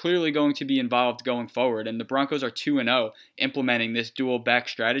he's clearly going to be involved going forward. And the Broncos are 2-0 implementing this dual back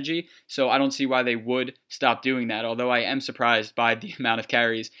strategy, so I don't see why they would stop doing that, although I am surprised by the amount of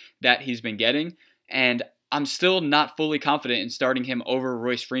carries that he's been getting. And I'm still not fully confident in starting him over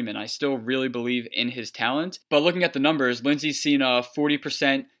Royce Freeman. I still really believe in his talent. But looking at the numbers, Lindsay's seen a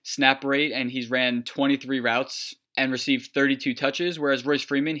 40% snap rate, and he's ran 23 routes and received 32 touches, whereas Royce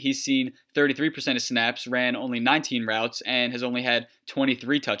Freeman, he's seen 33% of snaps, ran only 19 routes, and has only had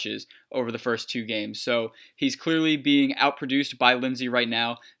 23 touches over the first 2 games. So he's clearly being outproduced by Lindsay right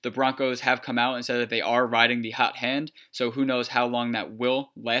now. The Broncos have come out and said that they are riding the hot hand, so who knows how long that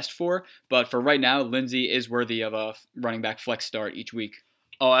will last for. But for right now, Lindsay is worthy of a running back flex start each week.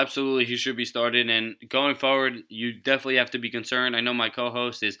 Oh, absolutely. He should be started. And going forward, you definitely have to be concerned. I know my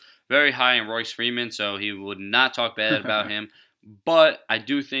co-host is very high in Royce Freeman, so he would not talk bad about him. But I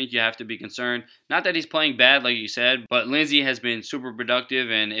do think you have to be concerned. Not that he's playing bad, like you said, but Lindsay has been super productive,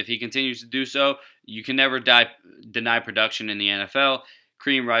 and if he continues to do so, you can never deny production in the NFL.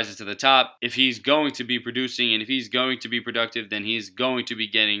 Cream rises to the top. If he's going to be producing and if he's going to be productive, then he's going to be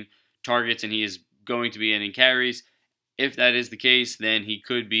getting targets and he is going to be getting carries. If that is the case, then he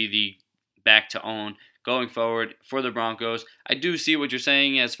could be the back to own going forward for the Broncos. I do see what you're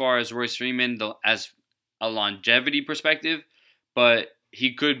saying as far as Royce Freeman as a longevity perspective, but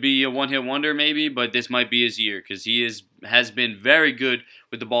he could be a one-hit wonder maybe, but this might be his year because he has been very good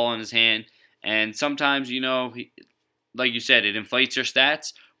with the ball in his hand. And sometimes, like you said, it inflates your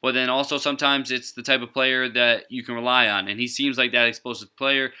stats, but then also sometimes it's the type of player that you can rely on. And he seems like that explosive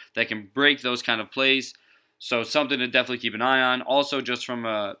player that can break those kind of plays. So something to definitely keep an eye on. Also, just from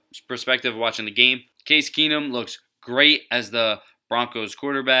a perspective of watching the game, Case Keenum looks great as the Broncos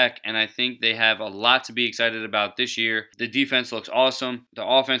quarterback, and I think they have a lot to be excited about this year. The defense looks awesome. The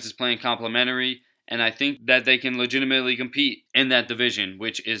offense is playing complementary, and I think that they can legitimately compete in that division,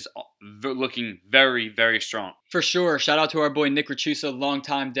 which is looking very, very strong. For sure. Shout out to our boy Nick Rachusa,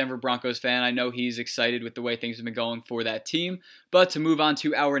 longtime Denver Broncos fan. I know he's excited with the way things have been going for that team. But to move on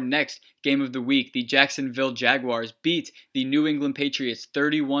to our next game of the week, the Jacksonville Jaguars beat the New England Patriots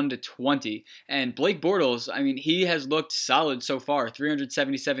 31-20. And Blake Bortles, he has looked solid so far.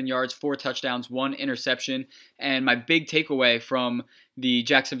 377 yards, 4 touchdowns, 1 interception. And my big takeaway from the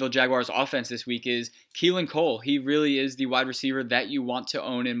Jacksonville Jaguars offense this week is Keelan Cole. He really is the wide receiver that you want to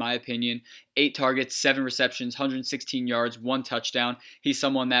own, in my opinion. 8 targets, 7 receptions, 116 yards, 1 touchdown. He's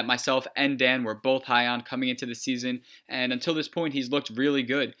someone that myself and Dan were both high on coming into the season, and until this point, he's looked really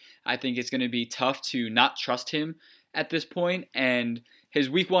good. I think it's going to be tough to not trust him at this point, and his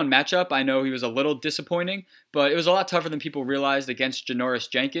week 1 matchup, I know he was a little disappointing, but it was a lot tougher than people realized against Janoris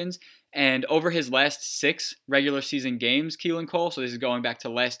Jenkins. And over his last 6 regular season games, Keelan Cole, so this is going back to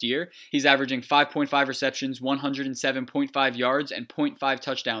last year, he's averaging 5.5 receptions, 107.5 yards, and 0.5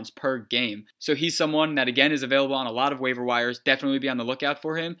 touchdowns per game. So he's someone that, again, is available on a lot of waiver wires. Definitely be on the lookout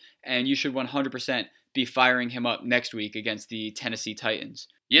for him, and you should 100% be firing him up next week against the Tennessee Titans.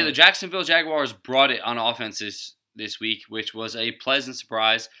 Yeah, the Jacksonville Jaguars brought it on offense this week, which was a pleasant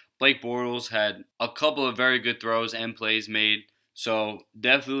surprise. Blake Bortles had a couple of very good throws and plays made. So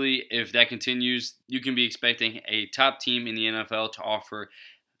definitely, if that continues, you can be expecting a top team in the NFL to offer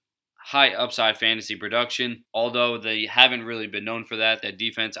high upside fantasy production, although they haven't really been known for that. That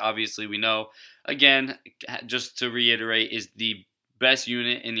defense, obviously, we know, again, just to reiterate, is the best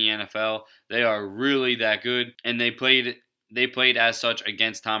unit in the NFL. They are really that good, and they played as such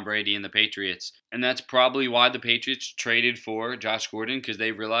against Tom Brady and the Patriots. And that's probably why the Patriots traded for Josh Gordon, because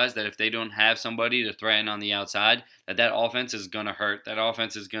they realized that if they don't have somebody to threaten on the outside, that offense is going to hurt. That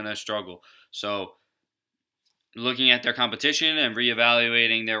offense is going to struggle. So looking at their competition and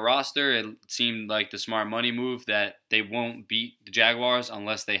reevaluating their roster, it seemed like the smart money move that they won't beat the Jaguars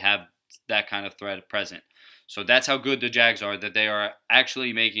unless they have that kind of threat present. So that's how good the Jags are, that they are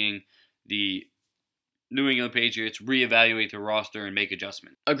actually making the New England Patriots reevaluate their roster and make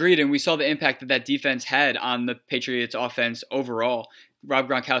adjustments. Agreed, and we saw the impact that defense had on the Patriots offense overall. Rob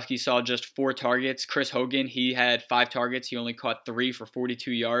Gronkowski saw just 4 targets. Chris Hogan, he had 5 targets. He only caught 3 for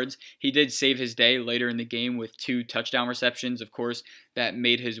 42 yards. He did save his day later in the game with 2 touchdown receptions. Of course, that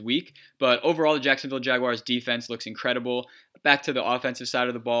made his week. But overall, the Jacksonville Jaguars defense looks incredible. Back to the offensive side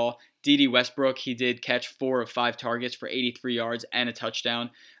of the ball, Dede Westbrook, he did catch 4 of 5 targets for 83 yards and a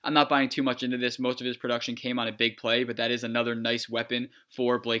touchdown. I'm not buying too much into this. Most of his production came on a big play, but that is another nice weapon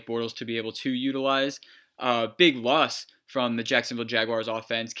for Blake Bortles to be able to utilize. Big loss from the Jacksonville Jaguars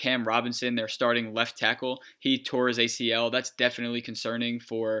offense. Cam Robinson, their starting left tackle, he tore his ACL. That's definitely concerning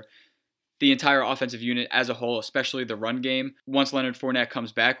for the entire offensive unit as a whole, especially the run game. Once Leonard Fournette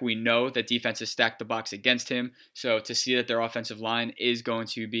comes back, we know that defenses stack the box against him. So to see that their offensive line is going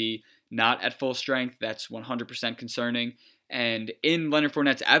to be not at full strength, that's 100% concerning. And in Leonard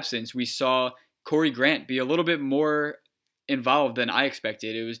Fournette's absence, we saw Corey Grant be a little bit more involved than I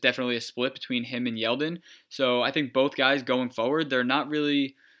expected. It was definitely a split between him and Yeldon. So I think both guys going forward, they're not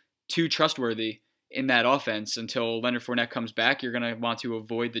really too trustworthy in that offense until Leonard Fournette comes back. You're going to want to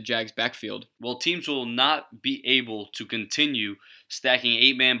avoid the Jags backfield. Well, teams will not be able to continue stacking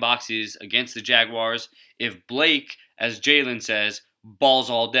 8-man boxes against the Jaguars if Blake, as Jalen says, balls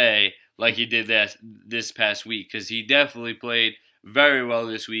all day like he did this past week, because he definitely played very well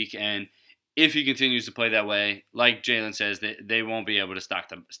this week. And if he continues to play that way, like Jalen says, they won't be able to stack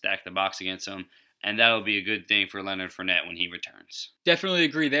the box against him. And that'll be a good thing for Leonard Fournette when he returns. Definitely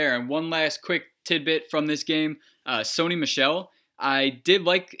agree there. And one last quick tidbit from this game, Sony Michel. I did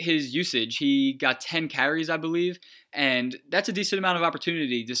like his usage. He got 10 carries, I believe, and that's a decent amount of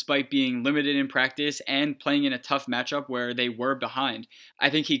opportunity despite being limited in practice and playing in a tough matchup where they were behind.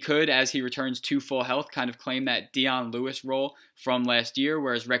 I think he could, as he returns to full health, kind of claim that Dion Lewis role from last year,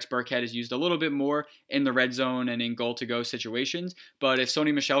 whereas Rex Burkhead is used a little bit more in the red zone and in goal-to-go situations. But if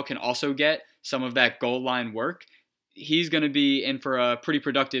Sony Michel can also get some of that goal line work, he's going to be in for a pretty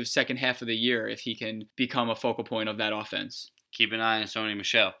productive second half of the year if he can become a focal point of that offense. Keep an eye on Sony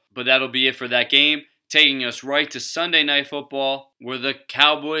Michel. But that'll be it for that game, taking us right to Sunday Night Football, where the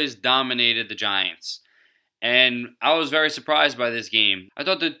Cowboys dominated the Giants. And I was very surprised by this game. I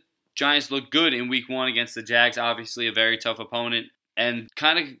thought the Giants looked good in Week 1 against the Jags, obviously a very tough opponent, and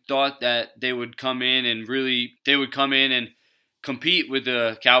kind of thought that they would come in and compete with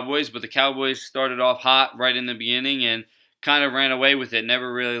the Cowboys, but the Cowboys started off hot right in the beginning and kind of ran away with it,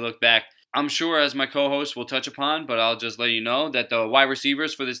 never really looked back. I'm sure, as my co-host will touch upon, but I'll just let you know that the wide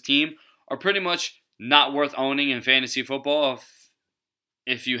receivers for this team are pretty much not worth owning in fantasy football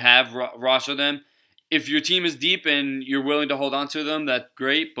if you have roster them. If your team is deep and you're willing to hold on to them, that's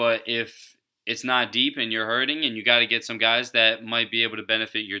great, but if it's not deep and you're hurting and you got to get some guys that might be able to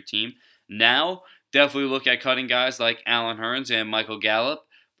benefit your team now, definitely look at cutting guys like Allen Hurns and Michael Gallup,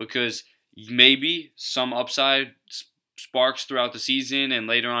 because maybe some upside sparks throughout the season, and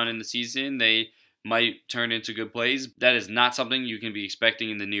later on in the season they might turn into good plays. That is not something you can be expecting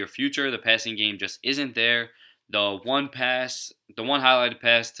in the near future. The passing game just isn't there. The one highlighted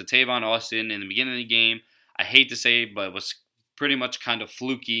pass to Tavon Austin in the beginning of the game, I hate to say it, but it was pretty much kind of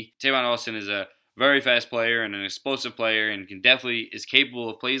fluky. Tavon Austin is a very fast player and an explosive player and is capable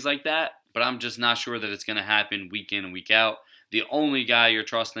of plays like that, but I'm just not sure that it's going to happen week in and week out. The only guy you're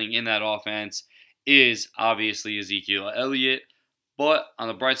trusting in that offense is obviously Ezekiel Elliott. But on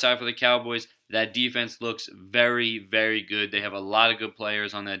the bright side for the Cowboys, that defense looks very, very good. They have a lot of good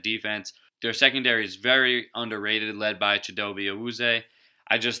players on that defense. Their secondary is very underrated, led by Chidobe Awuzie.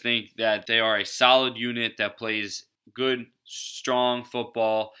 I just think that they are a solid unit that plays good, strong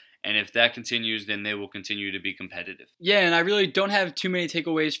football. And if that continues, then they will continue to be competitive. Yeah, and I really don't have too many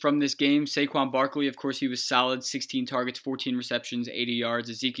takeaways from this game. Saquon Barkley, of course, he was solid. 16 targets, 14 receptions, 80 yards.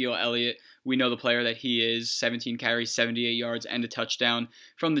 Ezekiel Elliott, we know the player that he is. 17 carries, 78 yards, and a touchdown.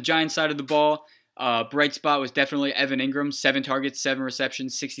 From the Giants side of the ball, bright spot was definitely Evan Ingram. 7 targets, 7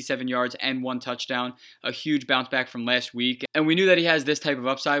 receptions, 67 yards, and 1 touchdown. A huge bounce back from last week. And we knew that he has this type of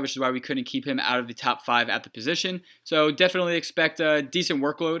upside, which is why we couldn't keep him out of the top 5 at the position. So definitely expect a decent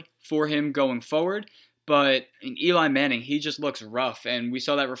workload for him going forward. But in Eli Manning, he just looks rough, and we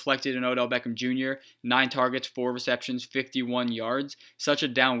saw that reflected in Odell Beckham Jr. 9 targets, 4 receptions, 51 yards. Such a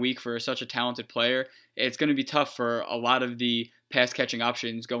down week for such a talented player. It's going to be tough for a lot of the pass-catching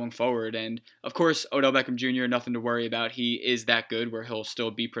options going forward. And, of course, Odell Beckham Jr., nothing to worry about. He is that good where he'll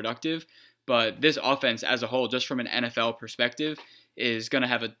still be productive. But this offense as a whole, just from an NFL perspective, is going to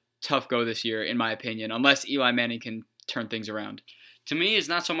have a tough go this year, in my opinion, unless Eli Manning can turn things around. To me, it's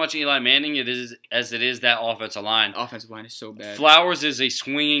not so much Eli Manning as it is that offensive line. Offensive line is so bad. Flowers is a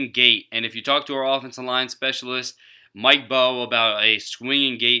swinging gate, and if you talk to our offensive line specialist, Mike Bowe, about a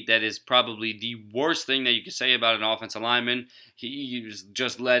swinging gate, that is probably the worst thing that you can say about an offensive lineman. He's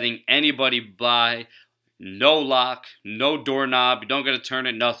just letting anybody by. No lock, no doorknob. You don't got to turn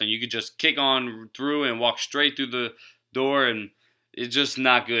it, nothing. You could just kick on through and walk straight through the door, and it's just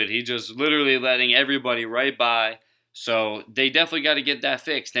not good. He's just literally letting everybody right by. So they definitely got to get that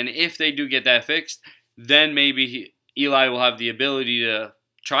fixed. And if they do get that fixed, then maybe Eli will have the ability to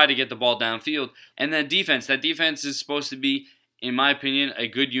try to get the ball downfield. And that defense is supposed to be, in my opinion, a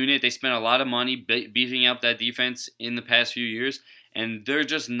good unit. They spent a lot of money beefing up that defense in the past few years, and they're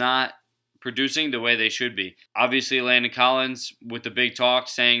just not producing the way they should be. Obviously, Landon Collins with the big talk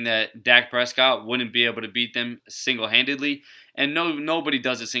saying that Dak Prescott wouldn't be able to beat them single-handedly. And nobody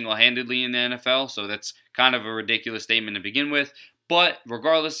does it single-handedly in the NFL, so that's kind of a ridiculous statement to begin with. But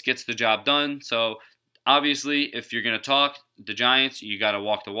regardless, gets the job done. So obviously, if you're going to talk the Giants, you got to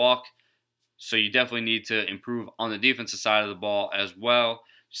walk the walk. So you definitely need to improve on the defensive side of the ball as well.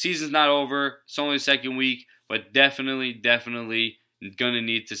 Season's not over. It's only the second week, but definitely going to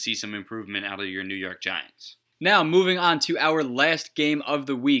need to see some improvement out of your New York Giants. Now, moving on to our last game of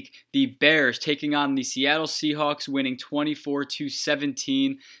the week, the Bears taking on the Seattle Seahawks, winning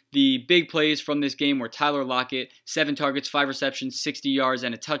 24-17. The big plays from this game were Tyler Lockett, 7 targets, 5 receptions, 60 yards,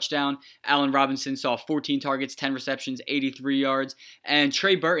 and a touchdown. Allen Robinson saw 14 targets, 10 receptions, 83 yards. And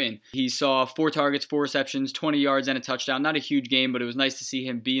Trey Burton, he saw 4 targets, 4 receptions, 20 yards, and a touchdown. Not a huge game, but it was nice to see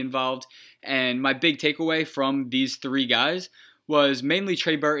him be involved. And my big takeaway from these 3 guys was mainly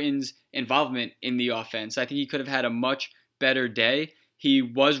Trey Burton's involvement in the offense. I think he could have had a much better day. He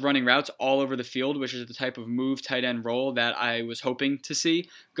was running routes all over the field, which is the type of move tight end role that I was hoping to see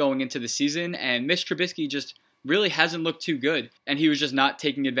going into the season. And Mitch Trubisky just really hasn't looked too good. And he was just not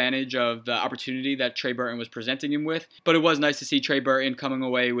taking advantage of the opportunity that Trey Burton was presenting him with. But it was nice to see Trey Burton coming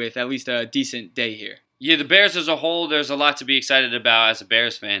away with at least a decent day here. Yeah, the Bears as a whole, there's a lot to be excited about as a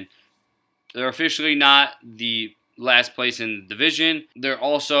Bears fan. They're officially not the last place in the division. They're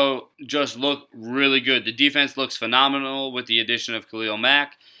also just look really good. The defense looks phenomenal with the addition of Khalil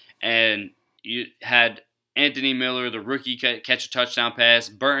Mack. And you had Anthony Miller, the rookie, catch a touchdown pass.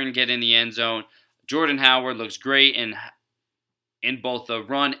 Burton get in the end zone. Jordan Howard looks great in both the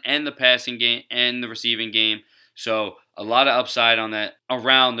run and the passing game and the receiving game. So a lot of upside on that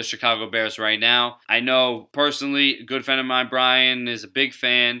around the Chicago Bears right now. I know personally, a good friend of mine, Brian, is a big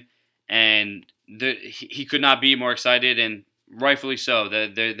fan. And he could not be more excited, and rightfully so.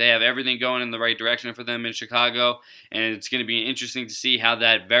 They have everything going in the right direction for them in Chicago, and it's going to be interesting to see how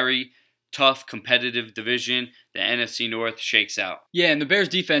that very tough, competitive division, the NFC North, shakes out. Yeah, and the Bears'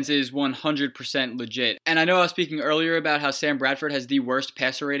 defense is 100% legit. And I know I was speaking earlier about how Sam Bradford has the worst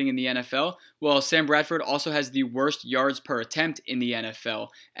passer rating in the NFL. Well, Sam Bradford also has the worst yards per attempt in the NFL.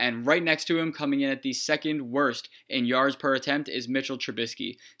 And right next to him, coming in at the second worst in yards per attempt, is Mitchell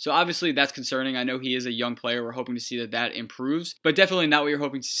Trubisky. So obviously that's concerning. I know he is a young player. We're hoping to see that improves. But definitely not what you're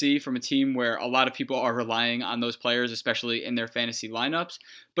hoping to see from a team where a lot of people are relying on those players, especially in their fantasy lineups.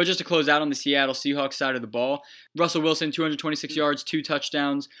 But just to close out on the Seattle Seahawks side of the ball, Russell Wilson, 226 yards, 2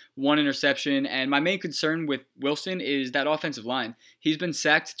 touchdowns, 1 interception. And my main concern with Wilson is that offensive line. He's been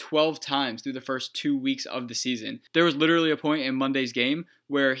sacked 12 times through the first 2 weeks of the season. There was literally a point in Monday's game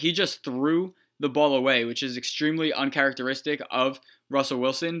where he just threw the ball away, which is extremely uncharacteristic of Russell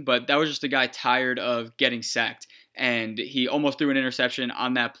Wilson, but that was just a guy tired of getting sacked. And he almost threw an interception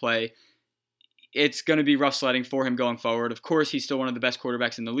on that play. It's going to be rough sledding for him going forward. Of course, he's still one of the best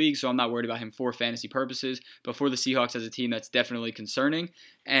quarterbacks in the league, so I'm not worried about him for fantasy purposes. But for the Seahawks as a team, that's definitely concerning.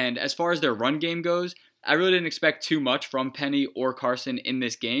 And as far as their run game goes, I really didn't expect too much from Penny or Carson in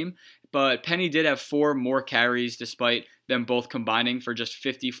this game. But Penny did have 4 more carries despite them both combining for just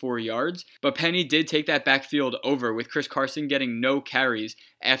 54 yards. But Penny did take that backfield over with Chris Carson getting no carries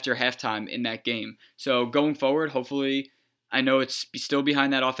after halftime in that game. So going forward, hopefully, I know it's still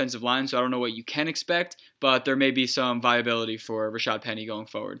behind that offensive line, so I don't know what you can expect, but there may be some viability for Rashad Penny going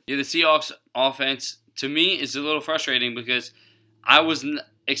forward. Yeah, the Seahawks offense, to me, is a little frustrating because I was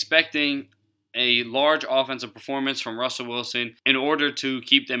expecting a large offensive performance from Russell Wilson in order to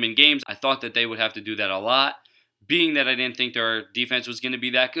keep them in games. I thought that they would have to do that a lot, being that I didn't think their defense was going to be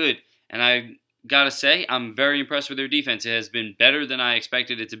that good. And I got to say, I'm very impressed with their defense. It has been better than I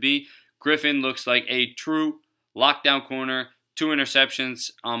expected it to be. Griffin looks like a true lockdown corner, 2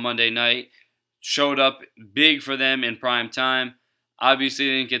 interceptions on Monday night. Showed up big for them in prime time. Obviously,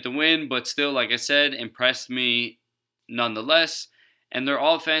 they didn't get the win, but still, like I said, impressed me nonetheless. And their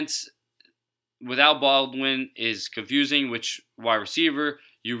offense, without Baldwin, is confusing, which wide receiver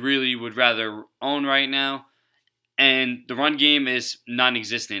you really would rather own right now. And the run game is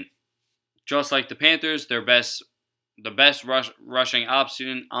non-existent. Just like the Panthers, the best rushing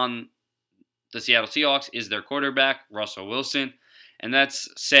option on the Seattle Seahawks is their quarterback, Russell Wilson. And that's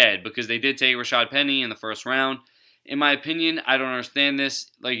sad because they did take Rashad Penny in the first round. In my opinion, I don't understand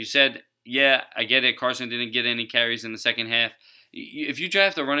this. Like you said, yeah, I get it. Carson didn't get any carries in the second half. If you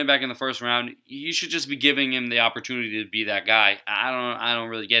draft a running back in the first round, you should just be giving him the opportunity to be that guy. I don't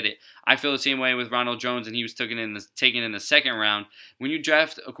really get it. I feel the same way with Ronald Jones, and he was taken in the second round. When you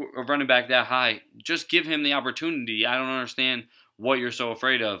draft a running back that high, just give him the opportunity. I don't understand what you're so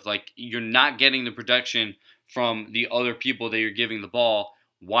afraid of. Like, you're not getting the production from the other people that you're giving the ball.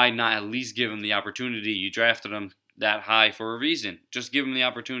 Why not at least give him the opportunity? You drafted him that high for a reason. Just give him the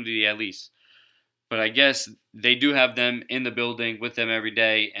opportunity at least. But I guess they do have them in the building with them every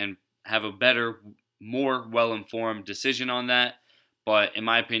day and have a better, more well-informed decision on that. But in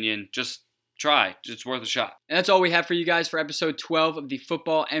my opinion, just try. It's worth a shot. And that's all we have for you guys for episode 12 of the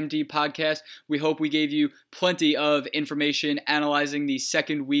Football MD podcast. We hope we gave you plenty of information analyzing the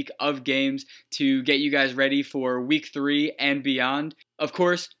second week of games to get you guys ready for week 3 and beyond. Of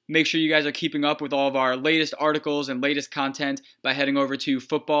course, make sure you guys are keeping up with all of our latest articles and latest content by heading over to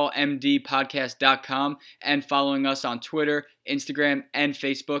footballmdpodcast.com and following us on Twitter, Instagram, and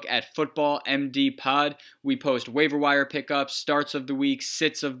Facebook at footballmdpod. We post waiver wire pickups, starts of the week,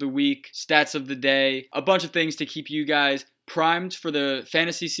 sits of the week, stats of the day, a bunch of things to keep you guys primed for the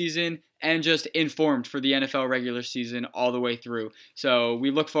fantasy season and just informed for the NFL regular season all the way through. So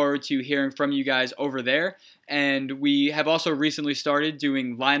we look forward to hearing from you guys over there. And we have also recently started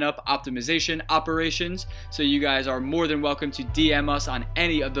doing lineup optimization operations. So you guys are more than welcome to DM us on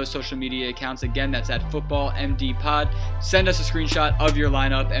any of those social media accounts. Again, that's at footballmdpod. Send us a screenshot of your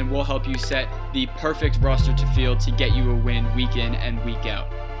lineup and we'll help you set the perfect roster to field to get you a win week in and week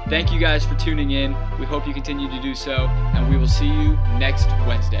out. Thank you guys for tuning in. We hope you continue to do so, and we will see you next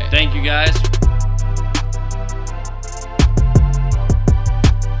Wednesday. Thank you guys.